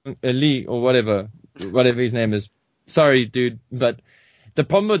it. Lee or whatever his name is. Sorry, dude, but the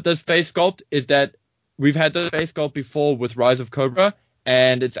problem with this face sculpt is that we've had this face sculpt before with Rise of Cobra,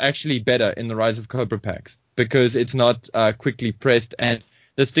 and it's actually better in the Rise of Cobra packs because it's not quickly pressed, and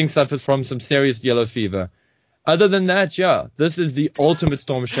this thing suffers from some serious yellow fever. Other than that, yeah, this is the ultimate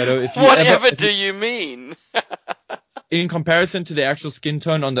Storm Shadow. Whatever do you mean? In comparison to the actual skin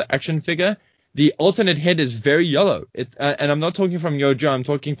tone on the action figure, the alternate head is very yellow. And I'm not talking from Yojo, I'm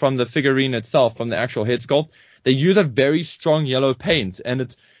talking from the figurine itself, from the actual head sculpt. They use a very strong yellow paint,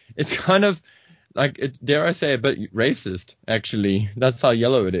 and it's kind of like, dare I say, a bit racist, actually. That's how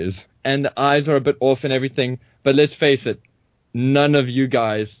yellow it is. And the eyes are a bit off and everything, but let's face it, none of you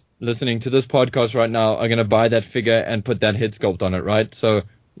guys listening to this podcast right now are going to buy that figure and put that head sculpt on it, right? So,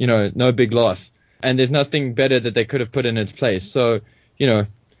 no big loss. And there's nothing better that they could have put in its place. So,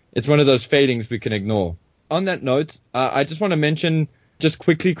 it's one of those failings we can ignore. On that note, I just want to mention just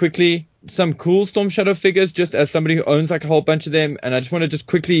quickly some cool Storm Shadow figures, just as somebody who owns like a whole bunch of them. And I just want to just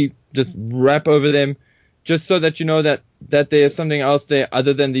quickly wrap over them, just so that you know that there's something else there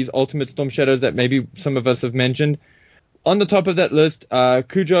other than these Ultimate Storm Shadows that maybe some of us have mentioned. On the top of that list,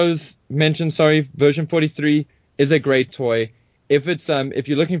 Cujo's mentioned, version 43 is a great toy. If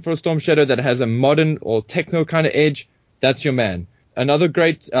you're looking for a Storm Shadow that has a modern or techno kind of edge, that's your man. Another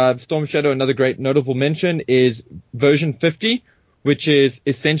great Storm Shadow, another great notable mention is version 50, which is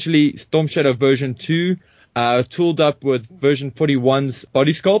essentially Storm Shadow version 2, tooled up with version 41's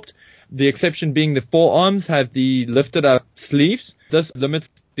body sculpt. The exception being the forearms have the lifted up sleeves. This limits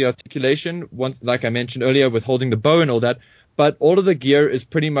the articulation, like I mentioned earlier, with holding the bow and all that. But all of the gear is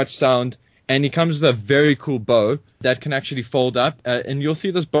pretty much sound, and he comes with a very cool bow that can actually fold up. And you'll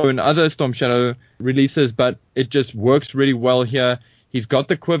see this bow in other Storm Shadow releases, but it just works really well here. He's got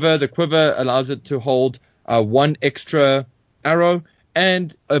the quiver. The quiver allows it to hold one extra arrow.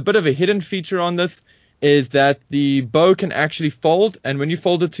 And a bit of a hidden feature on this is that the bow can actually fold, and when you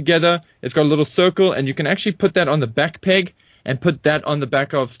fold it together, it's got a little circle, and you can actually put that on the back peg and put that on the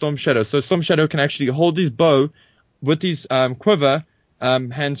back of Storm Shadow. So Storm Shadow can actually hold his bow with his quiver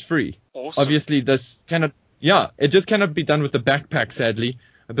hands-free. Awesome. Obviously, it just cannot be done with the backpack, sadly,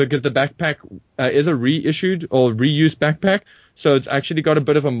 because the backpack is a reissued or reused backpack, so it's actually got a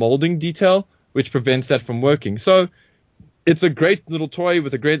bit of a molding detail, which prevents that from working. So it's a great little toy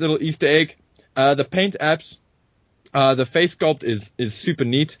with a great little Easter egg. The paint apps, the face sculpt is super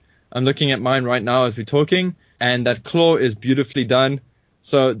neat. I'm looking at mine right now as we're talking, and that claw is beautifully done.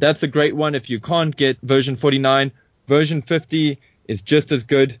 So that's a great one. If you can't get version 49, version 50 is just as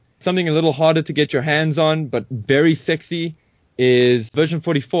good. Something a little harder to get your hands on, but very sexy, is version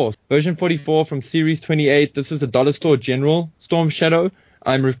 44. Version 44 from Series 28. This is the Dollar Store General Storm Shadow.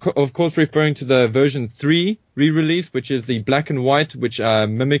 I'm of course referring to the version 3 re-release, which is the black and white, which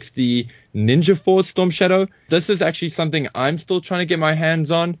mimics the Ninja Force Storm Shadow. This is actually something I'm still trying to get my hands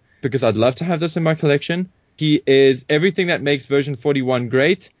on because I'd love to have this in my collection. He is everything that makes version 41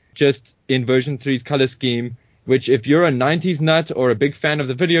 great, just in version 3's color scheme, which if you're a 90s nut or a big fan of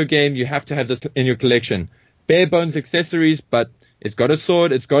the video game, you have to have this in your collection. Bare bones accessories, but it's got a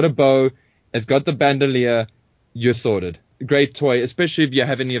sword, it's got a bow, it's got the bandolier, you're sorted. Great toy, especially if you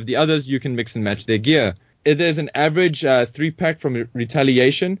have any of the others, you can mix and match their gear. There's an average 3-pack from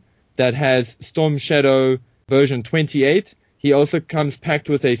Retaliation that has Storm Shadow version 28. He also comes packed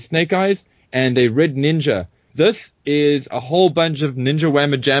with a Snake Eyes and a Red Ninja. This is a whole bunch of Ninja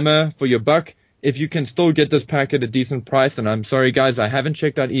Whamma Jamma for your buck. If you can still get this pack at a decent price, and I'm sorry guys, I haven't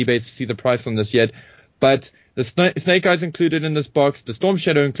checked out eBay to see the price on this yet, but the Snake Eyes included in this box, the Storm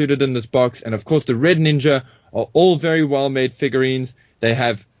Shadow included in this box, and of course the Red Ninja are all very well made figurines. They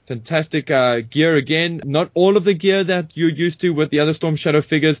have fantastic gear again. Not all of the gear that you're used to with the other Storm Shadow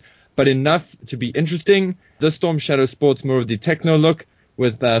figures, but enough to be interesting. This Storm Shadow sports more of the techno look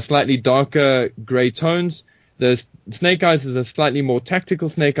with slightly darker gray tones. The Snake Eyes is a slightly more tactical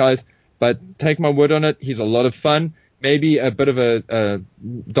Snake Eyes, but take my word on it, he's a lot of fun. Maybe a bit of a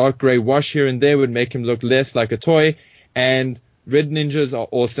dark gray wash here and there would make him look less like a toy. And Red Ninjas are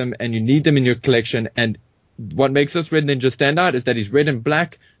awesome, and you need them in your collection. And what makes this Red Ninja stand out is that he's red and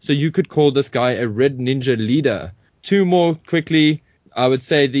black, so you could call this guy a Red Ninja leader. Two more quickly. I would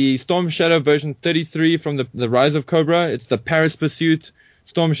say the Storm Shadow version 33 from the Rise of Cobra. It's the Paris Pursuit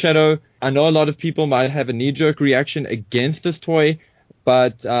Storm Shadow. I know a lot of people might have a knee-jerk reaction against this toy,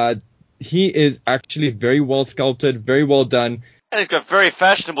 but he is actually very well sculpted, very well done. And he's got very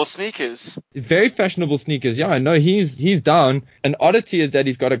fashionable sneakers. Very fashionable sneakers. Yeah, I know he's down. An oddity is that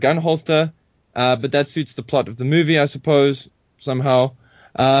he's got a gun holster, but that suits the plot of the movie, I suppose, somehow.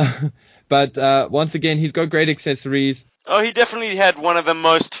 But once again, he's got great accessories. Oh, he definitely had one of the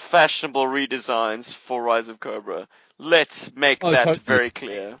most fashionable redesigns for Rise of Cobra. Let's make that Totally. very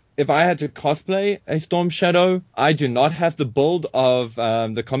clear. If I had to cosplay a Storm Shadow, I do not have the build of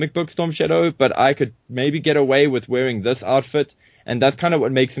the comic book Storm Shadow, but I could maybe get away with wearing this outfit, and that's kind of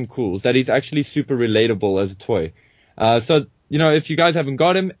what makes him cool, is that he's actually super relatable as a toy. So, if you guys haven't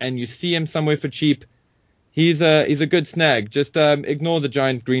got him and you see him somewhere for cheap, he's a good snag. Just ignore the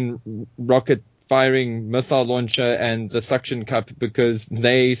giant green rocket firing missile launcher and the suction cup because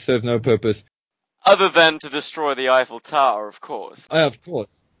they serve no purpose. Other than to destroy the Eiffel Tower, of course. Of course.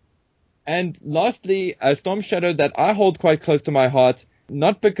 And lastly, a Storm Shadow that I hold quite close to my heart,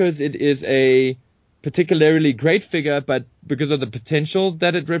 not because it is a particularly great figure, but because of the potential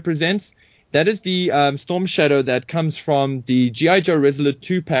that it represents. That is the Storm Shadow that comes from the G.I. Joe Resolute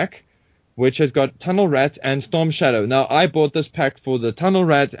 2 pack, which has got Tunnel Rat and Storm Shadow. Now, I bought this pack for the Tunnel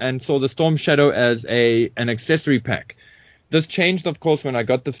Rat and saw the Storm Shadow as an accessory pack. This changed, of course, when I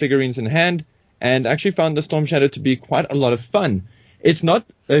got the figurines in hand, and actually found the Storm Shadow to be quite a lot of fun. It's not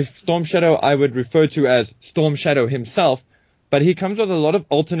a Storm Shadow I would refer to as Storm Shadow himself, but he comes with a lot of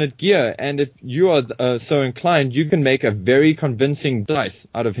alternate gear, and if you are so inclined, you can make a very convincing dice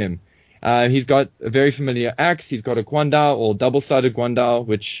out of him. He's got a very familiar axe. He's got a Guandao, or double-sided Guandao,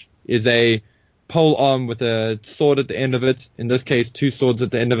 which is a pole arm with a sword at the end of it. In this case, 2 swords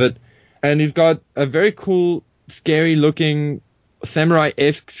at the end of it. And he's got a very cool, scary-looking,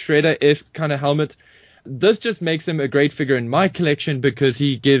 samurai-esque, shredder-esque kind of helmet. This just makes him a great figure in my collection because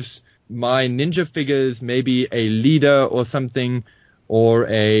he gives my ninja figures maybe a leader or something, or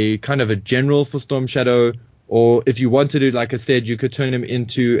a kind of a general for Storm Shadow. Or if you wanted to, like I said, you could turn him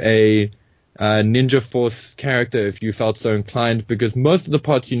into a Ninja Force character if you felt so inclined, because most of the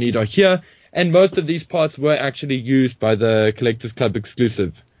parts you need are here, and most of these parts were actually used by the Collectors Club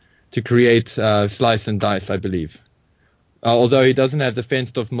exclusive to create Slice and Dice, I believe. Although he doesn't have the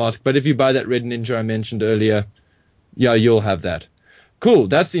fenced off mask, but if you buy that Red Ninja I mentioned earlier, yeah, you'll have that. Cool,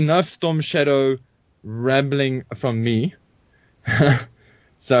 that's enough Storm Shadow rambling from me.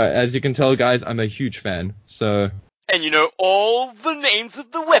 So, as you can tell, guys, I'm a huge fan. So, And you know all the names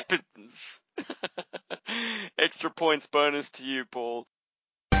of the weapons. Extra points bonus to you, Paul.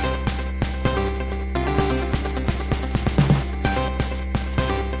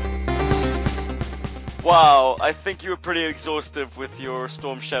 Wow, I think you were pretty exhaustive with your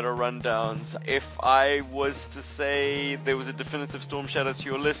Storm Shadow rundowns. If I was to say there was a definitive Storm Shadow to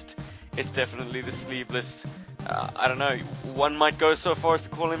your list, it's definitely the sleeveless. I don't know, one might go so far as to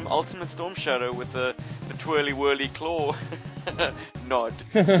call him Ultimate Storm Shadow with the twirly whirly claw nod.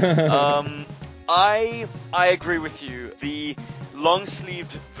 I agree with you. The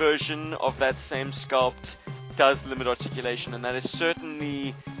long-sleeved version of that same sculpt does limit articulation, and that is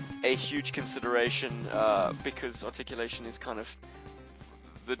certainly a huge consideration because articulation is kind of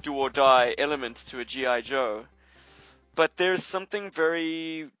the do-or-die element to a G.I. Joe. But there's something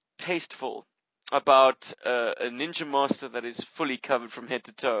very tasteful about a Ninja Master that is fully covered from head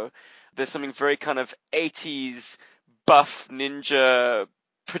to toe. There's something very kind of 80s buff ninja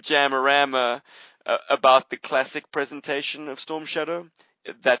pajama-rama about the classic presentation of Storm Shadow,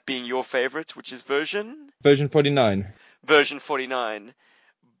 that being your favorite, which is version 49. Version 49.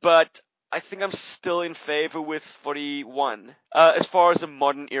 But I think I'm still in favor with 41. As far as a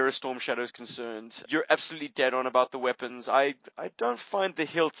modern era Storm Shadow is concerned, you're absolutely dead on about the weapons. I don't find the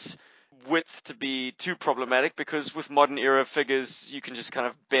hilt width to be too problematic, because with modern era figures, you can just kind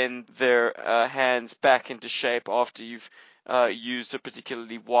of bend their hands back into shape after you've used a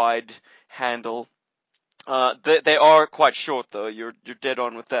particularly wide handle. They are quite short, though. You're dead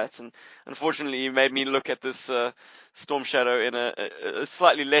on with that, and unfortunately, you made me look at this Storm Shadow in a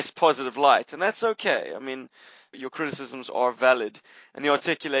slightly less positive light, and that's okay. I mean, your criticisms are valid, and the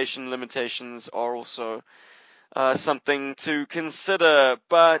articulation limitations are also something to consider.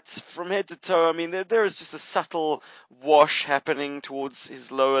 But from head to toe, I mean, there is just a subtle wash happening towards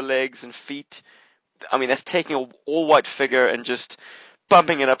his lower legs and feet. I mean, that's taking an all-white figure and just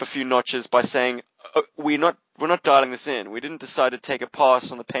bumping it up a few notches by saying, we're not dialing this in. We didn't decide to take a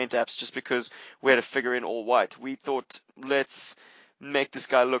pass on the paint apps just because we had a figure in all white. We thought, let's make this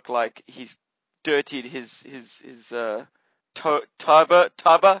guy look like he's dirtied his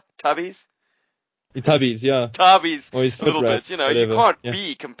tubbies, Yeah. Tubbies Or his a little foot bit. wraps, You know, whatever. you can't Yeah.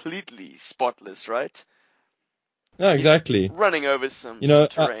 be completely spotless, right? No, exactly. He's running over some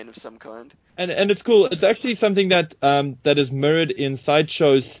terrain of some kind. And it's cool. It's actually something that is mirrored in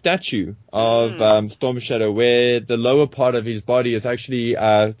Sideshow's statue of Storm Shadow, where the lower part of his body is actually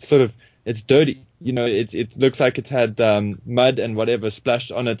it's dirty. it looks like it's had mud and whatever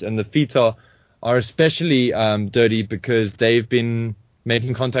splashed on it, and the feet are especially dirty because they've been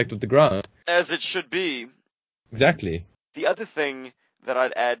making contact with the ground. As it should be. Exactly. The other thing that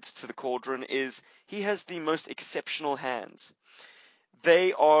I'd add to the Cauldron is he has the most exceptional hands.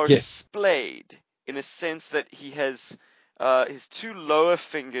 They are Yes. splayed in a sense that he has his two lower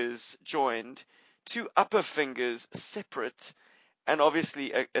fingers joined, two upper fingers separate, and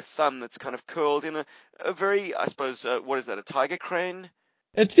obviously a thumb that's kind of curled in a very, I suppose, what is that, a tiger crane?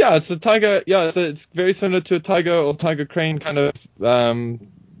 It's a tiger. Yeah, it's very similar to a tiger or tiger crane kind of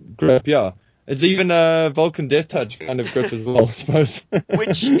grip. Yeah, it's even a Vulcan Death Touch kind of grip as well, I suppose.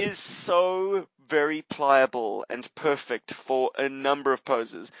 Which is so very pliable and perfect for a number of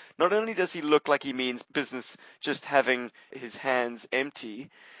poses. Not only does he look like he means business just having his hands empty,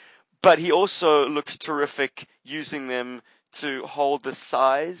 but he also looks terrific using them to hold the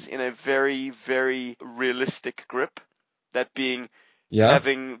size in a very, very realistic grip. That being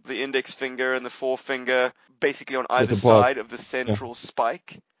having the index finger and the forefinger basically on either side of the central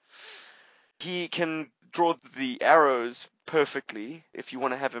spike. He can draw the arrows perfectly if you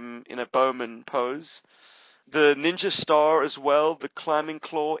want to have him in a bowman pose. The ninja star as well, the climbing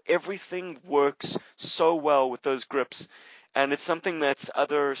claw, everything works so well with those grips. And it's something that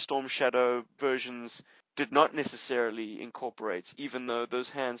other Storm Shadow versions did not necessarily incorporate, even though those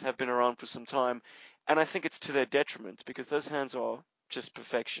hands have been around for some time. And I think it's to their detriment, because those hands are just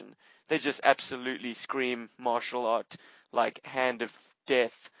perfection. They just absolutely scream martial art, like Hand of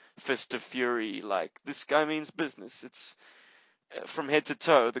Death, Fist of Fury, like this guy means business. It's from head to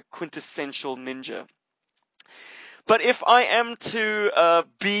toe, the quintessential ninja. But if I am to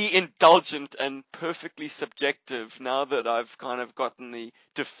be indulgent and perfectly subjective, now that I've kind of gotten the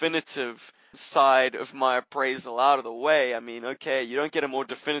definitive side of my appraisal out of the way, I mean, okay, you don't get a more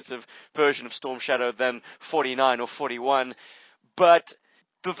definitive version of Storm Shadow than 49 or 41, but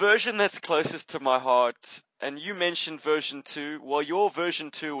the version that's closest to my heart, and you mentioned version 2, well, your version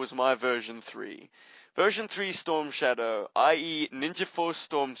 2 was my version 3. Version 3 Storm Shadow, i.e. Ninja Force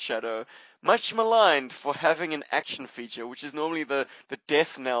Storm Shadow, much maligned for having an action feature, which is normally the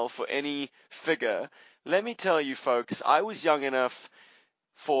death knell for any figure. Let me tell you folks, I was young enough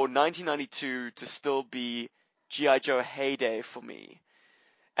for 1992 to still be G.I. Joe heyday for me.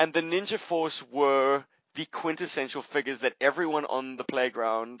 And the Ninja Force were the quintessential figures that everyone on the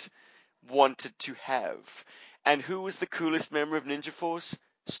playground wanted to have. And who was the coolest member of Ninja Force?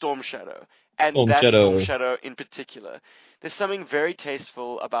 Storm Shadow. And Storm Shadow in particular. There's something very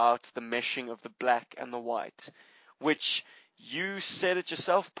tasteful about the meshing of the black and the white, which you said it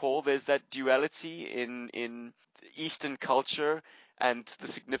yourself, Paul. There's that duality in Eastern culture and the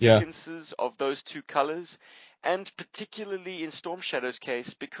significances of those two colors, and particularly in Storm Shadow's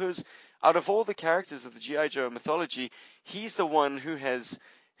case, because out of all the characters of the G.I. Joe mythology, he's the one who has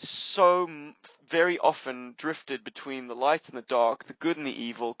so very often drifted between the light and the dark, the good and the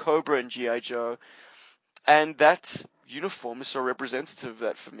evil, Cobra and G.I. Joe, and that uniform is so representative of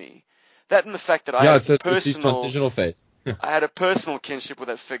that for me. That and the fact that I had a transitional phase. I had a personal kinship with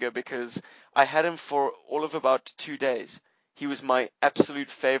that figure because I had him for all of about 2 days. He was my absolute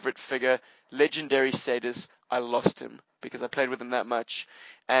favorite figure, legendary sadist. I lost him because I played with him that much,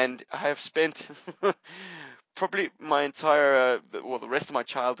 and I have spent probably my entire, the rest of my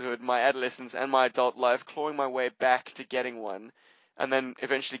childhood, my adolescence, and my adult life clawing my way back to getting one, and then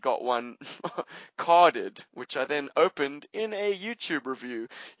eventually got one carded, which I then opened in a YouTube review.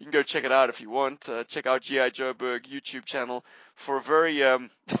 You can go check it out if you want. Check out G.I. Joeberg YouTube channel for a very,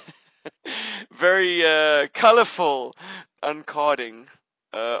 very colorful uncarding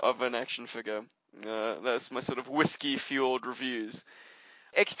of an action figure. That's my sort of whiskey-fueled reviews.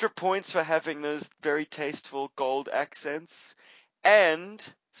 Extra points for having those very tasteful gold accents, and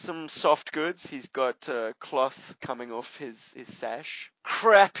some soft goods. He's got cloth coming off his sash.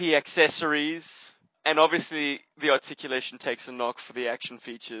 Crappy accessories. And obviously the articulation takes a knock for the action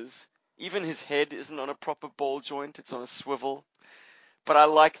features. Even his head isn't on a proper ball joint, it's on a swivel. But I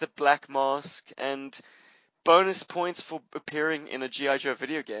like the black mask, and bonus points for appearing in a G.I. Joe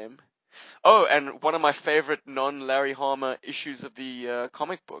video game. Oh, and one of my favorite non-Larry Hama issues of the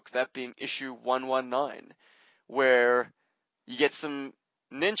comic book, that being issue 119, where you get some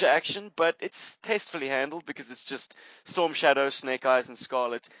ninja action, but it's tastefully handled because it's just Storm Shadow, Snake Eyes, and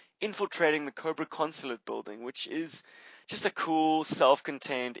Scarlet infiltrating the Cobra Consulate building, which is just a cool,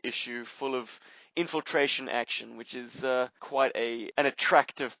 self-contained issue full of infiltration action, which is quite an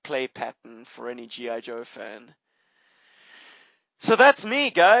attractive play pattern for any G.I. Joe fan. So that's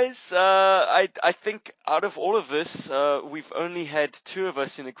me, guys. I think out of all of this, we've only had two of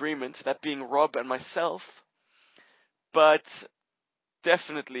us in agreement, that being Rob and myself. But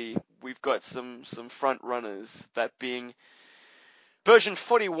definitely, we've got some front runners, that being version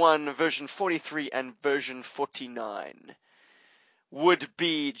 41, version 43, and version 49. Would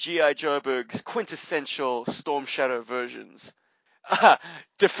be G.I. Joburg's quintessential Storm Shadow versions.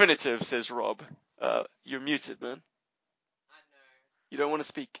 Definitive, says Rob. You're muted, man. You don't want to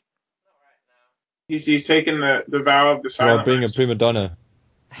speak. He's taken the vow of the Rob silent. being a prima donna.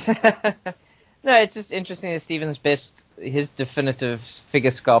 No, it's just interesting that Steven's best, his definitive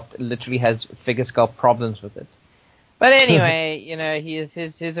figure sculpt literally has figure sculpt problems with it. But anyway,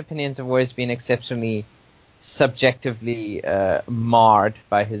 his opinions have always been exceptionally subjectively marred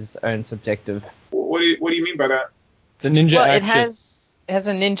by his own subjective. What do you mean by that? The ninja Well, action. it has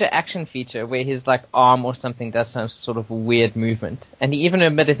a ninja action feature where his like arm or something does some sort of weird movement, and he even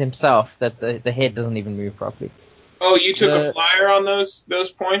admitted himself that the head doesn't even move properly. Oh, you took a flyer on those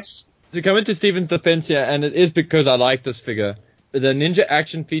points? To come into Steven's defense here, and it is because I like this figure, the ninja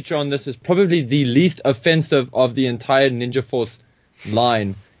action feature on this is probably the least offensive of the entire Ninja Force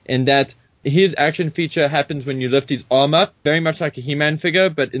line, in that his action feature happens when you lift his arm up, very much like a He-Man figure,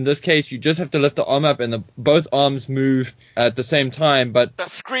 but in this case you just have to lift the arm up and both arms move at the same time. But The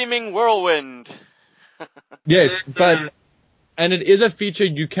Screaming Whirlwind. yes, and it is a feature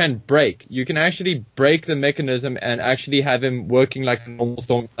you can break. You can actually break the mechanism and actually have him working like a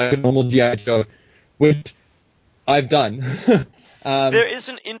normal G.I. Joe, which I've done. There is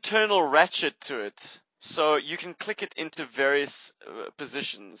an internal ratchet to it, so you can click it into various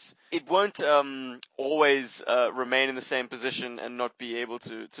positions. It won't always remain in the same position and not be able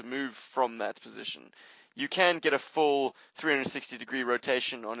to move from that position. You can get a full 360-degree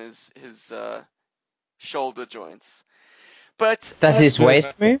rotation on his shoulder joints. But Does his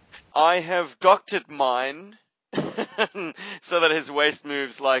waist move? I have doctored mine so that his waist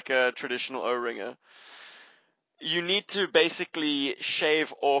moves like a traditional O-ringer. You need to basically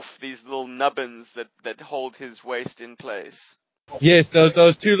shave off these little nubbins that hold his waist in place. Yes,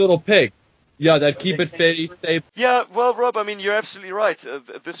 those two little pegs. Yeah, that keep it fairly stable. Yeah, well, Rob, I mean, you're absolutely right.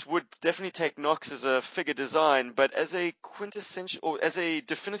 This would definitely take knocks as a figure design, but as a quintessential, or as a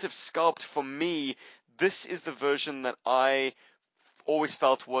definitive sculpt for me, this is the version that I always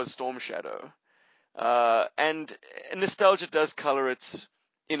felt was Storm Shadow. And nostalgia does color it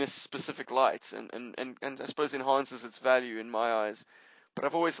in a specific light, and I suppose enhances its value in my eyes. But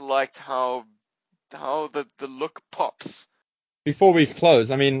I've always liked how the look pops. Before we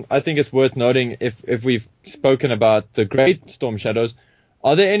close, I mean, I think it's worth noting if we've spoken about the great Storm Shadows,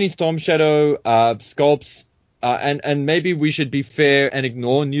 are there any Storm Shadow sculpts? And maybe we should be fair and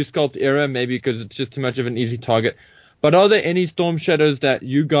ignore New Sculpt era, maybe because it's just too much of an easy target. But are there any Storm Shadows that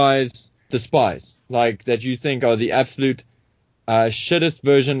you guys despise, like that you think are the absolute shittest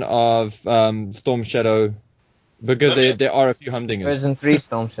version of Storm Shadow? Because there are a few humdingers. Version 3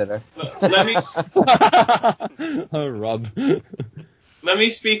 Storm Shadow. Let me Oh, Rob. let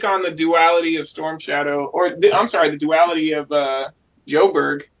me speak on the duality of Storm Shadow, the duality of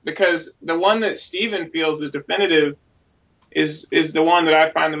Joburg, because the one that Steven feels is definitive is the one that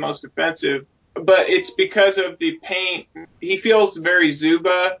I find the most offensive. But it's because of the paint. He feels very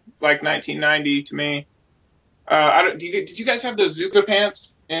Zuba, like 1990 to me. Did you guys have those Zuba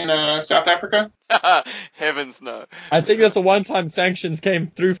pants in South Africa? Heavens no. I think that's the one time sanctions came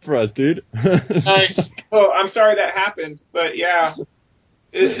through for us, dude. Nice. Well, I'm sorry that happened, but yeah,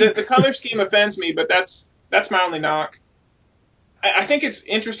 the color scheme offends me, but that's my only knock. I think it's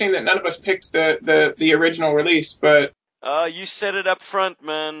interesting that none of us picked the original release, but You said it up front,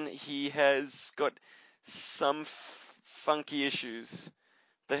 man. He has got some funky issues.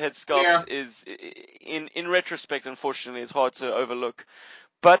 The head yeah, sculpt is, in retrospect, unfortunately, it's hard to overlook.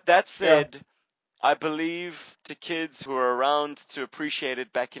 But that said, I believe to kids who are around to appreciate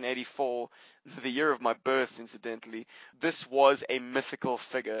it back in '84, the year of my birth, incidentally, this was a mythical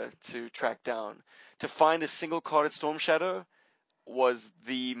figure to track down. To find a single-carded Storm Shadow was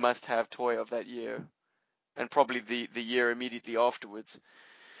the must-have toy of that year, and probably the year immediately afterwards.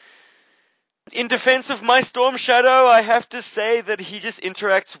 In defense of my Storm Shadow, I have to say that he just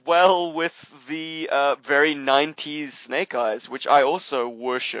interacts well with the very 90s Snake Eyes, which I also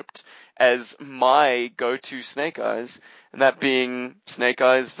worshipped as my go-to Snake Eyes, and that being Snake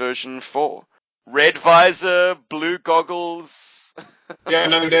Eyes version 4. Red visor, blue goggles. yeah,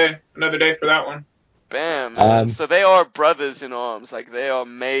 another day for that one. Bam, man. So they are brothers in arms, like they are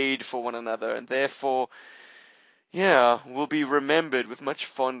made for one another, and therefore, yeah, will be remembered with much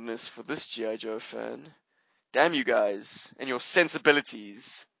fondness for this G.I. Joe fan. Damn you guys and your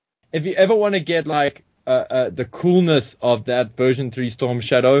sensibilities. If you ever want to get like the coolness of that version 3 Storm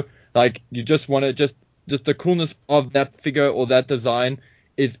Shadow, like you just want to just the coolness of that figure or that design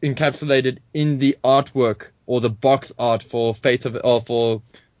is encapsulated in the artwork or the box art for for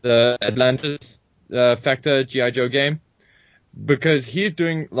the Atlantis Factor G.I. Joe game, because he's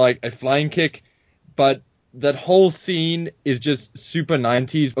doing like a flying kick, but that whole scene is just super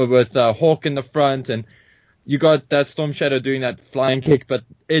 90s with Hawk in the front, and you got that Storm Shadow doing that flying kick, but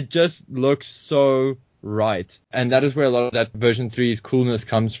it just looks so right. And that is where a lot of that version 3's coolness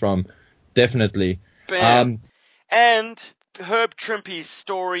comes from, definitely. Bam. And Herb Trimpe's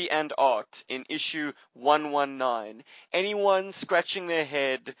story and art in issue 119. Anyone scratching their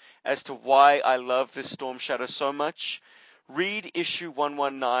head as to why I love this Storm Shadow so much, read issue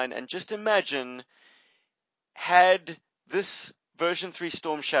 119 and just imagine, had this version 3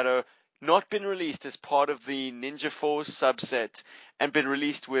 Storm Shadow not been released as part of the Ninja Force subset and been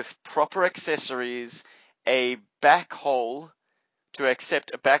released with proper accessories, a back hole to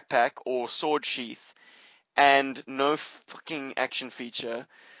accept a backpack or sword sheath, and no fucking action feature,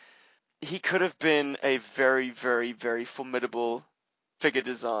 he could have been a very, very, very formidable figure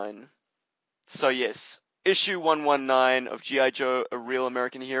design. So yes, issue 119 of G.I. Joe, A Real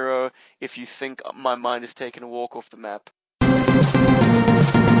American Hero, if you think my mind is taking a walk off the map.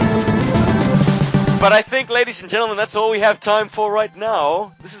 But I think, ladies and gentlemen, that's all we have time for right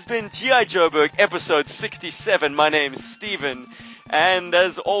now. This has been G.I. Joeberg, episode 67. My name's Steven, and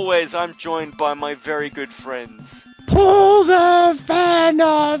as always, I'm joined by my very good friends. Pull the fan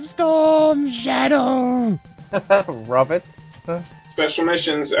of Storm Shadow! Robert. Special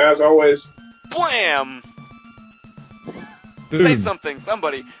missions, as always. Blam! Boom. Say something,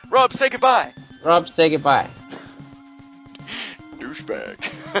 somebody. Rob, say goodbye. Rob, say goodbye. Douchebag.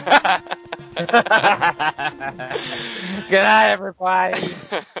 Good night, everybody.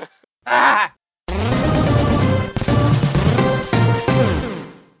 Ah!